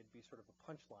Perrier, it'd be sort of a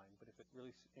punchline. But if it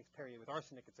really makes Perrier with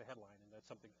arsenic, it's a headline, and that's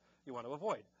something you want to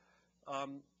avoid.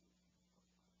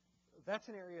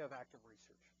 That's an area of active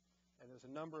research, and there's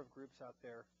a number of groups out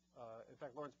there. In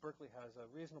fact, Lawrence Berkeley has a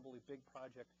reasonably big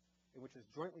project in which is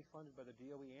jointly funded by the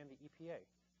DOE and the EPA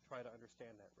to try to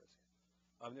understand that risk.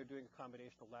 They're doing a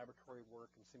combination of laboratory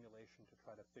work and simulation to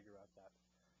try to figure out that.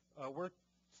 We're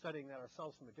studying that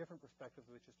ourselves from a different perspective,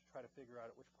 which is to try to figure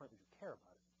out at which point would you care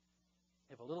about it.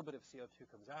 If a little bit of CO2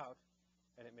 comes out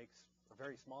and it makes a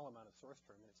very small amount of source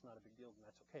term, and it's not a big deal, then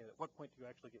that's okay. At what point do you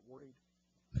actually get worried?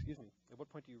 Excuse me. At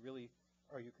what point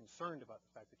are you concerned about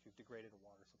the fact that you've degraded a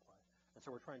water supply? And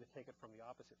so we're trying to take it from the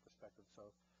opposite perspective.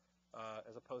 So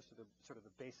as opposed to the sort of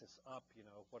the basis up,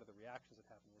 what are the reactions that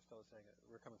happen? We're still saying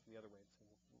we're coming from the other way and saying,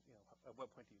 at what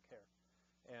point do you care?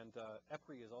 And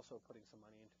EPRI is also putting some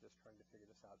money into this, trying to figure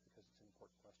this out because it's an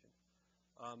important question.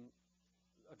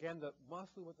 Again,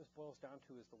 mostly what this boils down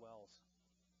to is the wells,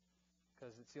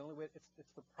 because it's the only way.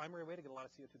 It's the primary way to get a lot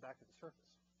of CO2 back to the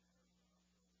surface.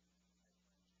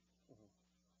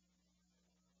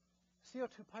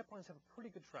 CO2 pipelines have a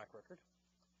pretty good track record.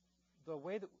 The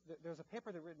way that there's a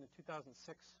paper that written in 2006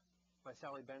 by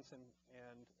Sally Benson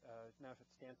and now at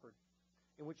Stanford,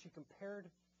 in which she compared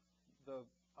the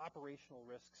operational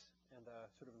risks and the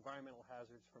sort of environmental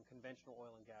hazards from conventional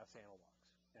oil and gas analogs,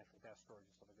 natural gas storage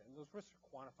and stuff like that. And those risks are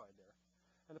quantified there.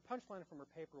 And the punchline from her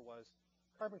paper was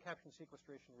carbon capture and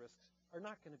sequestration risks are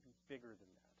not going to be bigger than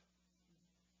that.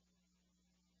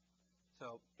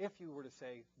 So if you were to,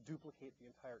 say, duplicate the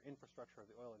entire infrastructure of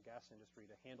the oil and gas industry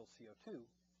to handle CO2,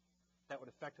 that would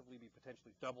effectively be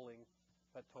potentially doubling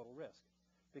that total risk.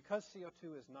 Because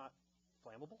CO2 is not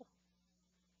flammable,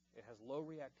 it has low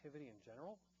reactivity in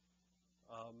general,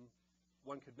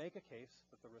 one could make a case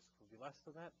that the risk would be less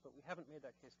than that, but we haven't made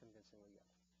that case convincingly yet.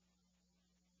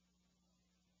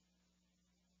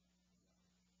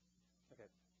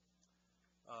 Okay.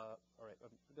 All right.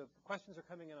 The questions are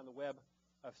coming in on the web.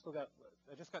 I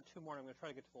just got two more, and I'm going to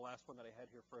try to get to the last one that I had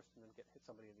here first and then hit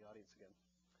somebody in the audience again.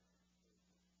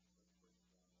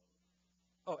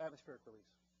 Oh, atmospheric release.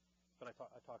 But I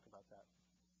talked about that.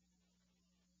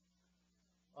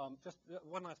 Just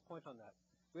one last point on that.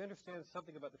 We understand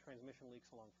something about the transmission leaks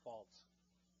along faults,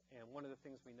 and one of the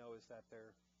things we know is that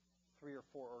they're 3 or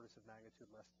 4 orders of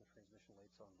magnitude less than transmission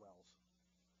leaks on wells.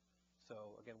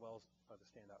 So again, wells are the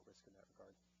standout risk in that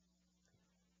regard.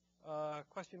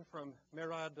 Question from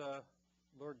Merad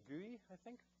Lord Gui, I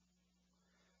think.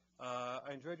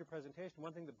 I enjoyed your presentation.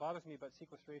 One thing that bothers me about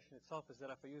sequestration itself is that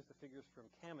if I use the figures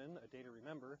from Kamen, a data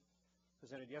remember,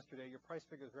 presented yesterday, your price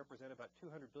figures represent about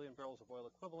 200 billion barrels of oil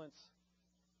equivalents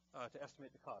to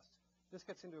estimate the costs. This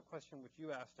gets into a question which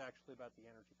you asked actually about the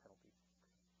energy penalty.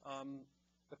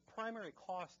 The primary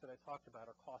costs that I talked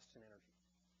about are costs in energy,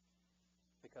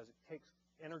 because it takes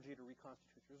energy to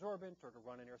reconstitute resorbent or to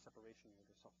run an air separation unit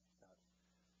or something like that.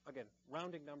 Again,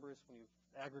 rounding numbers, when you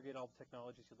aggregate all the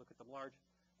technologies, you look at them large,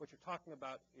 what you're talking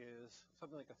about is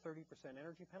something like a 30%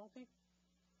 energy penalty,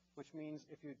 which means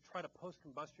if you try to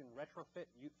post-combustion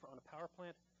retrofit on a power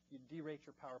plant, you derate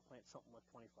your power plant something like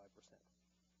 25%.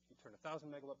 You turn a 1,000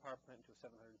 megawatt power plant into a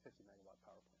 750 megawatt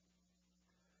power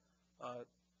plant.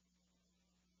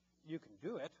 You can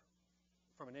do it.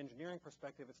 From an engineering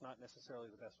perspective, it's not necessarily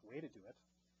the best way to do it.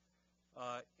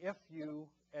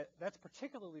 That's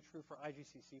particularly true for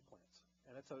IGCC plants.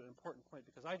 And that's an important point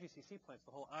because IGCC plants,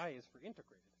 the whole I is for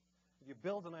integrated. If you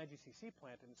build an IGCC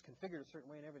plant and it's configured a certain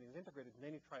way and everything's integrated, and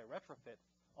then you try a retrofit,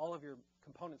 all of your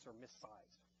components are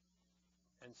missized.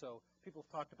 And so people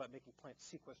have talked about making plants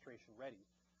sequestration ready.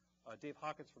 Dave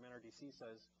Hawkins from NRDC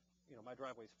says, my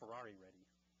driveway's Ferrari ready.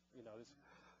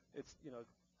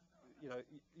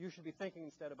 You should be thinking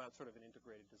instead about sort of an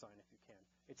integrated design if you can.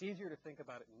 It's easier to think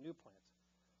about it in new plants.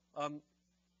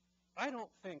 I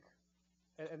don't think,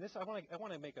 and this I want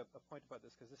to make a point about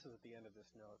this because this is at the end of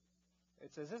this note. It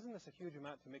says, isn't this a huge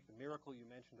amount to make the miracle you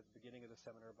mentioned at the beginning of the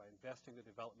seminar by investing in the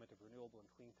development of renewable and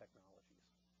clean technologies?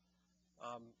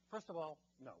 First of all,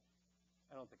 no.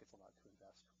 I don't think it's a lot to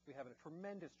invest. We have a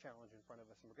tremendous challenge in front of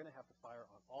us, and we're going to have to fire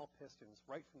on all pistons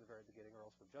right from the very beginning, or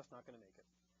else we're just not going to make it.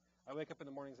 I wake up in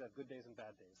the mornings and have good days and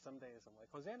bad days. Some days I'm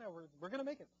like, Hosanna, we're going to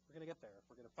make it. We're going to get there.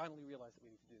 We're going to finally realize that we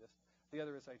need to do this. The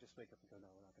other is I just wake up and go, no,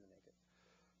 we're not going to make it.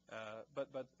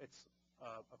 But it's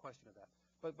a question of that.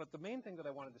 But the main thing that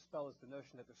I want to dispel is the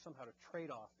notion that there's somehow a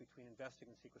trade-off between investing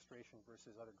in sequestration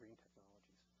versus other green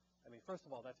technologies. I mean, first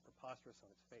of all, that's preposterous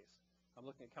on its face. I'm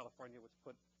looking at California, which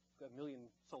put 1 million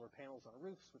solar panels on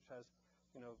roofs, which has,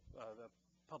 the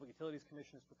Public Utilities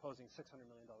Commission is proposing a $600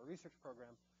 million research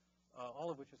program,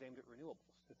 all of which is aimed at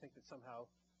renewables. To think that somehow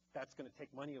that's going to take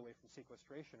money away from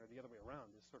sequestration or the other way around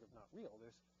is sort of not real.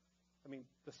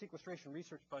 The sequestration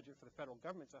research budget for the federal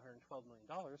government is $112 million.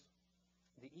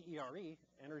 The EERE,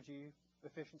 energy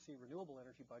efficiency, renewable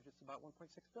energy budget, is about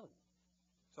 $1.6 billion.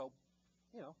 So,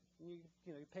 you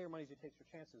pay your money as you take your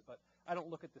chances, but I don't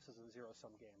look at this as a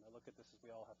zero-sum game. I look at this as we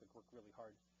all have to work really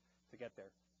hard to get there.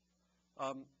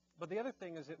 But the other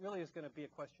thing is it really is going to be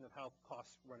a question of how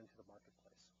costs run into the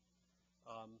marketplace.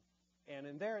 And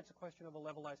in there, it's a question of a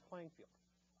levelized playing field.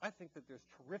 I think that there's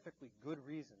terrifically good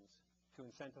reasons to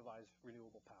incentivize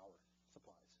renewable power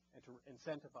supplies and to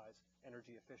incentivize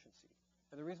energy efficiency.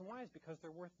 And the reason why is because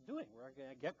they're worth doing. We're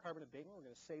going to get carbon abatement, we're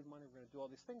going to save money, we're going to do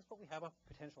all these things, but we have a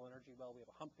potential energy well, we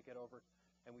have a hump to get over,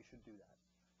 and we should do that.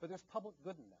 But there's public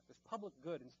good in that. There's public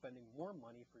good in spending more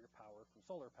money for your power from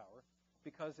solar power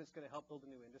because it's going to help build a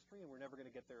new industry, and we're never going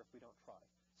to get there if we don't try.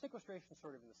 Sequestration is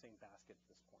sort of in the same basket at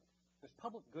this point. There's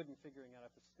public good in figuring out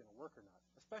if this is going to work or not,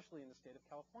 especially in the state of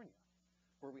California,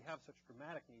 where we have such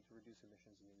dramatic need to reduce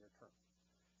emissions in the near term.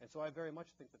 And so I very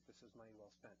much think that this is money well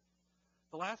spent.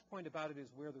 The last point about it is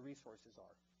where the resources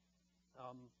are.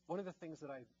 One of the things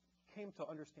that I came to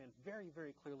understand very,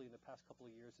 very clearly in the past couple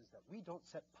of years is that we don't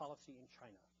set policy in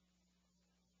China.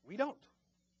 We don't.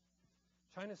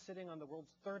 China's sitting on the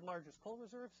world's third largest coal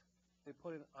reserves. They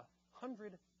put in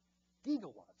 100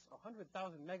 gigawatts, 100,000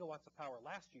 megawatts of power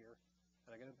last year,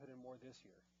 and they're going to put in more this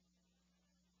year.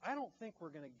 I don't think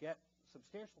we're going to get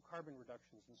substantial carbon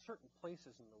reductions in certain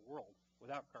places in the world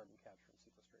without carbon capture and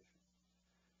sequestration.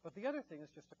 But the other thing is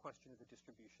just a question of the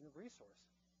distribution of resource.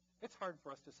 It's hard for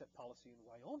us to set policy in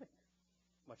Wyoming,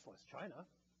 much less China.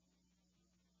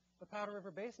 The Powder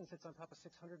River Basin sits on top of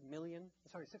 600 billion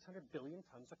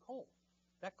tons of coal.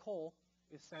 That coal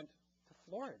is sent to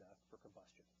Florida for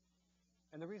combustion.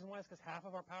 And the reason why is because half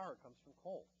of our power comes from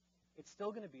coal. It's still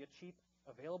going to be a cheap,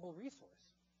 available resource.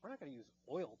 We're not going to use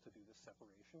oil to do this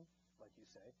separation, like you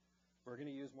say. We're going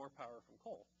to use more power from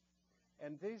coal.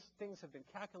 And these things have been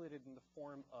calculated in the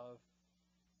form of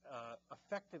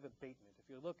effective abatement. If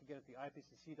you look again at the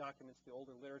IPCC documents, the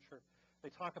older literature, they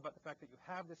talk about the fact that you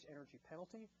have this energy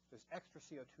penalty. There's extra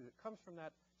CO2 that comes from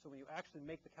that. So when you actually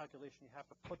make the calculation, you have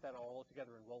to put that all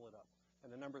together and roll it up. And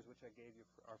the numbers which I gave you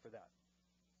are for that.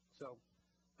 So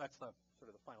that's the sort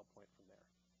of the final point from there.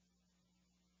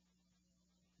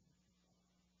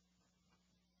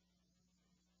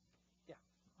 Yeah.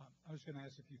 I was going to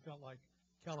ask if you felt like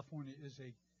California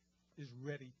is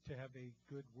ready to have a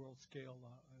good world-scale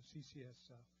CCS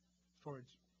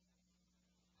storage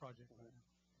project right now.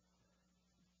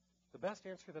 The best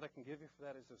answer that I can give you for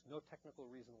that is there's no technical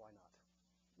reason why not.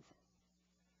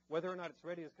 Whether or not it's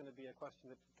ready is going to be a question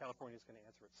that California is going to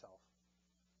answer itself.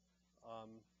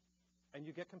 And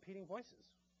you get competing voices.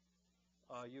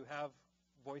 You have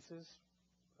voices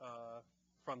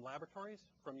from laboratories,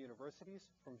 from universities,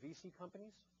 from VC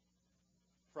companies,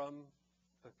 from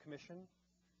the commission,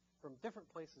 from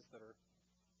different places that are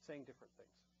saying different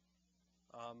things.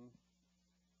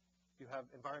 You have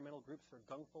environmental groups that are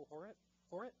gung-ho for it.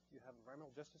 You have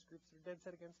environmental justice groups that are dead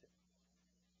set against it.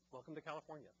 Welcome to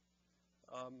California.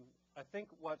 I think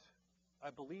what I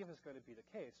believe is going to be the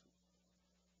case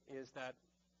is that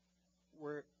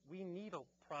we need a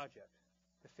project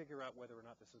to figure out whether or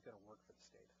not this is going to work for the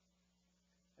state.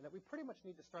 And that we pretty much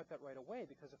need to start that right away,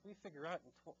 because if we figure out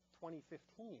in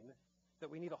 2015 that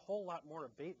we need a whole lot more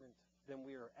abatement than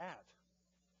we are at,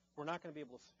 we're not going to be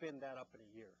able to spin that up in a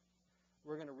year.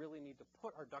 We're going to really need to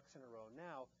put our ducks in a row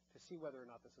now to see whether or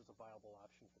not this is a viable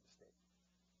option for the state.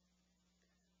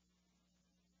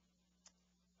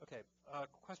 Okay,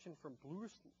 question from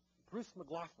Bruce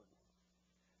McLaughlin.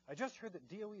 I just heard that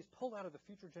DOE is pulled out of the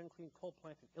Future Gen Clean coal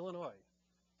plant in Illinois.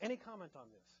 Any comment on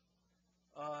this?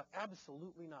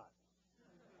 Absolutely not.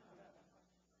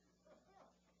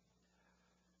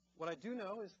 What I do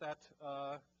know is that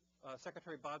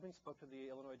Secretary Bodman spoke to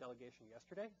the Illinois delegation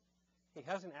yesterday. He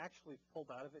hasn't actually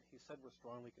pulled out of it. He said we're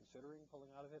strongly considering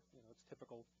pulling out of it. You know, it's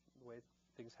typical the way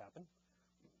things happen.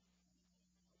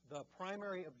 The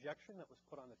primary objection that was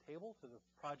put on the table to the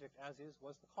project as is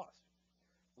was the cost.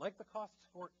 Like the costs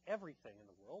for everything in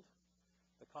the world,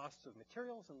 the costs of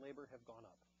materials and labor have gone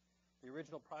up. The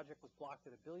original project was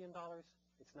blocked at $1 billion.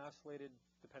 It's now slated,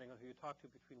 depending on who you talk to,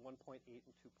 between $1.8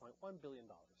 and $2.1 billion.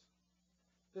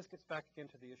 This gets back again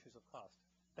to the issues of cost.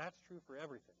 That's true for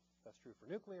everything. That's true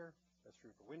for nuclear. That's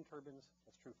true for wind turbines.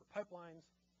 That's true for pipelines.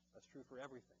 That's true for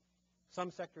everything. Some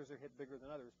sectors are hit bigger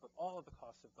than others, but all of the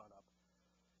costs have gone up.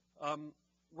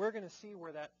 We're going to see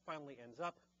where that finally ends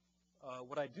up.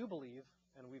 What I do believe,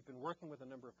 and we've been working with a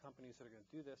number of companies that are going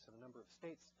to do this in a number of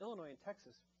states, Illinois and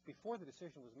Texas, before the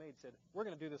decision was made, said, we're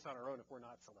going to do this on our own if we're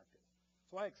not selected.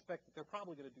 So I expect that they're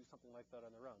probably going to do something like that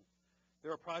on their own. There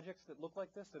are projects that look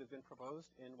like this that have been proposed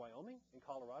in Wyoming, in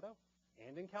Colorado,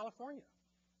 and in California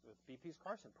with BP's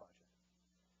Carson project.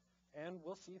 And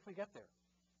we'll see if we get there.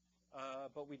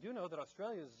 But we do know that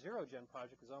Australia's zero-gen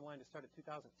project is online to start in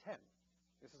 2010.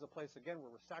 This is a place, again, where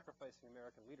we're sacrificing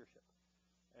American leadership.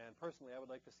 And personally, I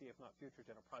would like to see, if not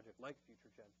FutureGen, a project like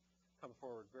FutureGen come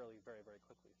forward very, very, very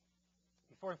quickly.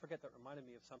 Before I forget, that reminded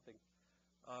me of something.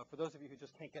 For those of you who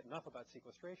just can't get enough about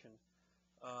sequestration,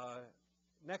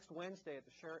 next Wednesday at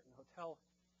the Sheraton Hotel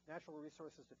Natural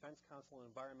Resources Defense Council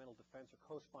and Environmental Defense are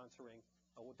co-sponsoring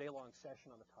a day-long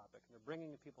session on the topic. And they're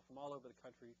bringing in people from all over the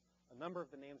country. A number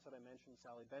of the names that I mentioned,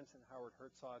 Sally Benson, Howard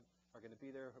Herzog, are going to be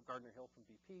there. Gardner Hill from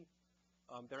BP.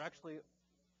 They're actually,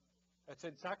 it's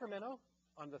in Sacramento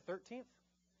on the 13th.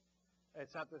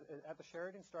 It's at the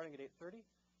Sheraton starting at 8:30.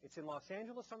 It's in Los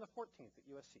Angeles on the 14th at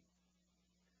USC.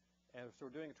 And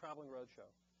so we're doing a traveling roadshow.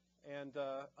 And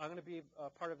I'm going to be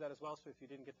part of that as well, so if you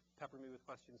didn't get to pepper me with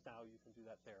questions now, you can do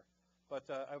that there. But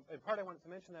in part, I wanted to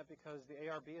mention that because the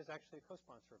ARB is actually a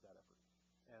co-sponsor of that effort.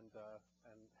 And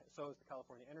so is the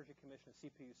California Energy Commission,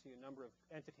 CPUC, a number of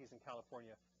entities in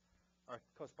California are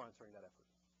co-sponsoring that effort.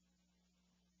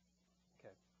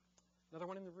 Okay. Another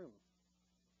one in the room.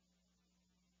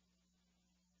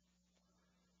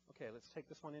 Okay, let's take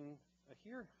this one in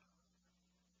here.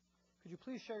 Could you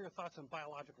please share your thoughts on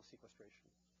biological sequestration?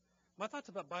 My thoughts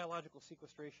about biological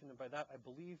sequestration, and by that I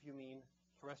believe you mean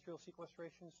terrestrial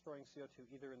sequestration, storing CO2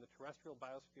 either in the terrestrial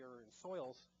biosphere or in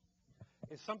soils,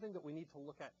 is something that we need to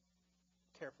look at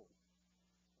carefully.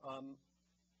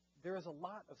 There is a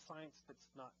lot of science that's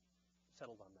not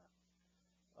settled on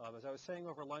that. As I was saying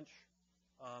over lunch,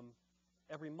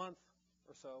 every month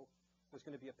or so, there's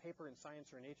going to be a paper in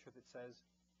Science or Nature that says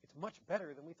it's much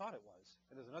better than we thought it was.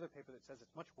 And there's another paper that says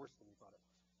it's much worse than we thought it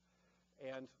was.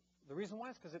 And the reason why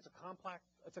is because it's a complex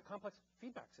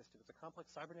feedback system. It's a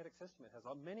complex cybernetic system. It has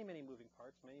many, many moving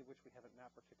parts, many of which we haven't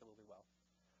mapped particularly well.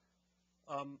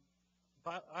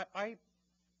 But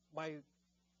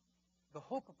the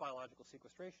hope of biological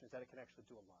sequestration is that it can actually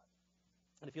do a lot.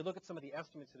 And if you look at some of the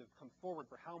estimates that have come forward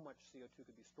for how much CO2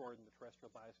 could be stored in the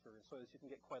terrestrial biosphere and soils, you can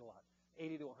get quite a lot,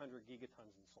 80 to 100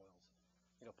 gigatons in soils,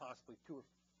 possibly 2 or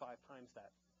 5 times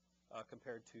that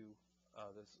compared to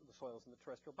the soils in the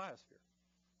terrestrial biosphere.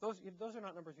 Those are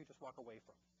not numbers you just walk away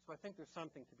from. So I think there's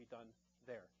something to be done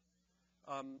there.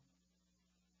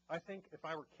 I think if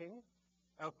I were king,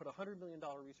 I would put a $100 million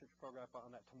research program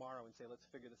on that tomorrow and say, let's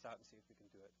figure this out and see if we can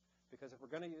do it. Because if we're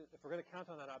going to count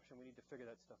on that option, we need to figure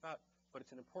that stuff out. But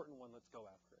it's an important one. Let's go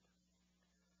after it.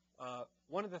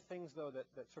 One of the things, though, that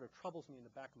sort of troubles me in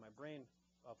the back of my brain,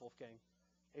 Wolfgang,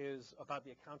 is about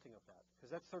the accounting of that.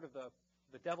 Because that's sort of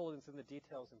the devil is in the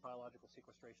details in biological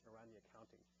sequestration around the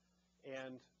accounting.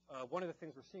 And one of the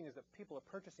things we're seeing is that people are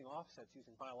purchasing offsets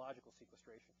using biological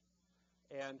sequestration.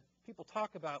 And people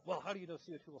talk about, well, how do you know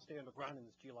CO2 will stay underground in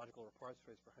this geological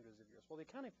repositories for hundreds of years? Well, the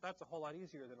accounting, that's a whole lot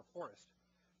easier than a forest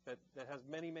that has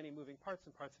many, many moving parts,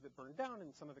 and parts of it burn down,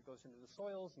 and some of it goes into the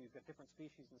soils, and you've got different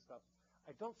species and stuff.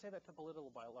 I don't say that to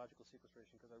belittle biological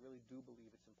sequestration because I really do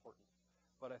believe it's important.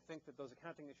 But I think that those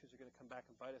accounting issues are going to come back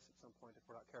and bite us at some point if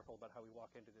we're not careful about how we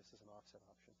walk into this as an offset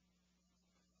option.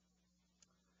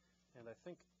 And I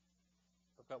think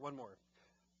I've got one more.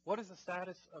 What is the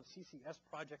status of CCS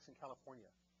projects in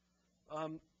California?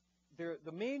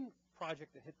 The main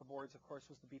project that hit the boards, of course,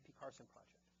 was the BP Carson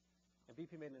project. And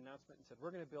BP made an announcement and said,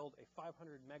 we're going to build a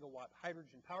 500-megawatt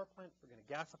hydrogen power plant. We're going to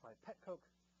gasify petcoke.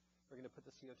 We're going to put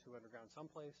the CO2 underground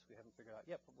someplace. We haven't figured out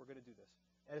yet, but we're going to do this.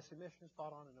 Edison Mission has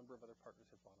bought on. A number of other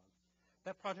partners have bought on.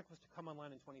 That project was to come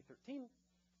online in 2013.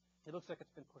 It looks like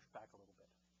it's been pushed back a little bit.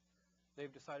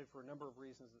 They've decided for a number of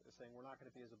reasons that they're saying we're not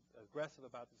going to be as aggressive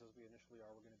about this as we initially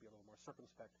are. We're going to be a little more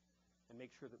circumspect and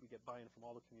make sure that we get buy-in from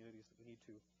all the communities that we need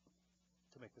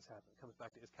to make this happen. It comes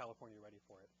back to, is California ready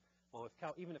for it? Well,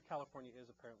 even if California is,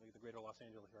 apparently the greater Los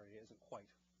Angeles area isn't quite.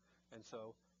 And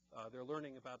so they're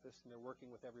learning about this, and they're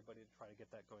working with everybody to try to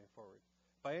get that going forward.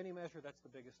 By any measure, that's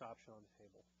the biggest option on the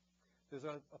table. There's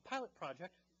a pilot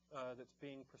project that's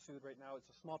being pursued right now.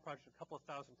 It's a small project, a couple of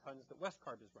thousand tons that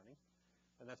Westcarb is running,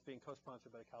 and that's being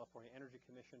co-sponsored by the California Energy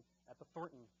Commission at the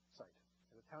Thornton site,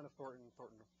 at the town of Thornton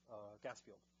gas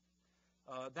field.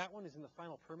 That one is in the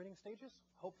final permitting stages.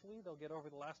 Hopefully, they'll get over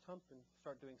the last hump and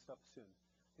start doing stuff soon.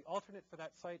 The alternate for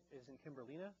that site is in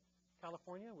Kimberlina,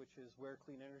 California, which is where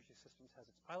Clean Energy Systems has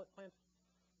its pilot plant.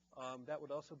 That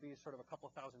would also be sort of a couple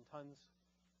of thousand tons,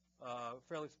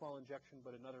 fairly small injection,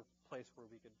 but another place where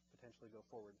we could potentially go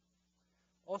forward.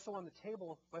 Also on the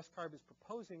table, Westcarb is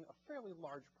proposing a fairly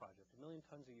large project, 1 million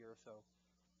tons a year or so,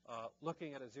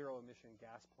 looking at a zero-emission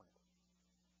gas plant.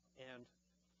 And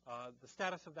the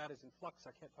status of that is in flux.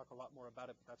 I can't talk a lot more about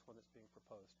it, but that's one that's being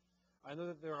proposed. I know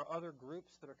that there are other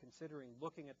groups that are considering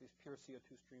looking at these pure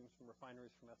CO2 streams from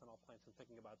refineries, from ethanol plants, and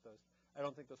thinking about those. I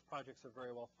don't think those projects are very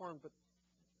well formed, but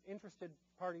interested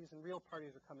parties and real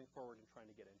parties are coming forward and trying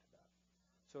to get into that.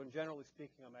 So in generally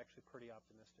speaking, I'm actually pretty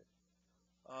optimistic.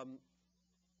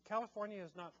 California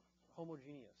is not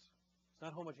homogeneous. It's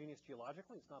not homogeneous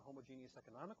geologically. It's not homogeneous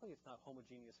economically. It's not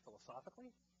homogeneous philosophically.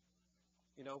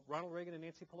 Ronald Reagan and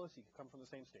Nancy Pelosi come from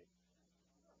the same state.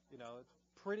 It's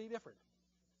pretty different.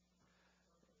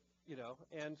 there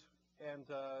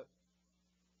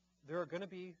are going to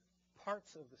be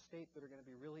parts of the state that are going to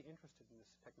be really interested in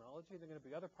this technology. There are going to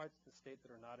be other parts of the state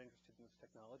that are not interested in this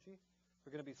technology. There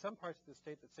are going to be some parts of the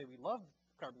state that say we love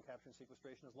carbon capture and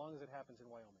sequestration as long as it happens in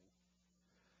Wyoming.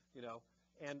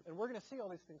 And we're going to see all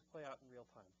these things play out in real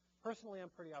time. Personally, I'm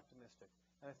pretty optimistic.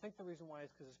 And I think the reason why is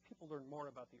because as people learn more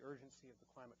about the urgency of the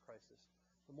climate crisis,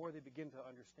 the more they begin to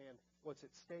understand what's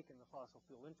at stake in the fossil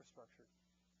fuel infrastructure,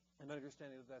 and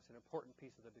understanding that that's an important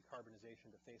piece of the decarbonization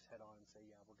to face head on and say,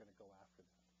 yeah, we're going to go after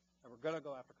that. And we're going to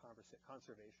go after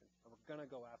conservation, and we're going to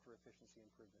go after efficiency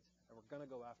improvements, and we're going to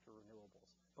go after renewables.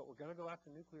 But we're going to go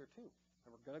after nuclear too, and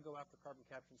we're going to go after carbon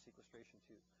capture and sequestration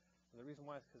too. And the reason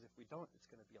why is because if we don't, it's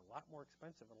going to be a lot more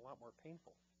expensive and a lot more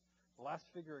painful. The last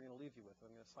figure I'm going to leave you with, I'm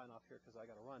going to sign off here because I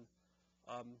got to run,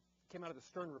 came out of the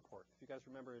Stern report. If you guys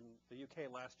remember in the UK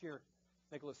last year,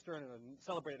 Nicholas Stern and a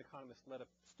celebrated economist led a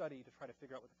study to try to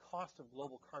figure out what the cost of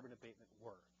global carbon abatement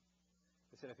were.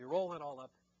 They said if you roll it all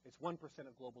up, it's 1%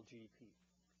 of global GDP.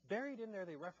 Buried in there,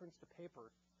 they referenced a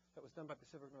paper that was done by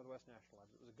Pacific Northwest National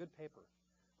Labs. It was a good paper.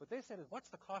 What they said is,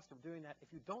 what's the cost of doing that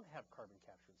if you don't have carbon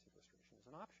capture and sequestration as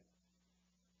an option?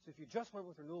 So if you just went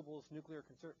with renewables, nuclear,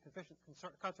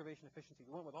 conservation efficiency,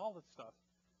 you went with all this stuff,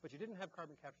 but you didn't have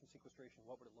carbon capture and sequestration,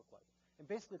 what would it look like? And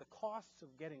basically the costs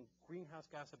of getting greenhouse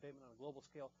gas abatement on a global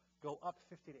scale go up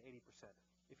 50 to 80%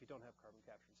 if you don't have carbon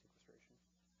capture and sequestration.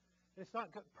 And it's not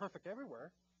perfect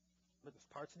everywhere, but there's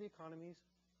parts of the economies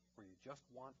where you just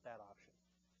want that option.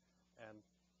 And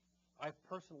I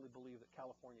personally believe that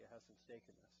California has some stake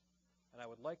in this. And I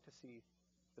would like to see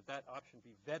that option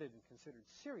be vetted and considered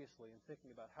seriously in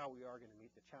thinking about how we are going to meet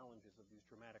the challenges of these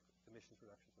dramatic emissions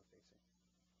reductions we're facing.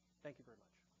 Thank you very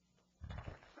much.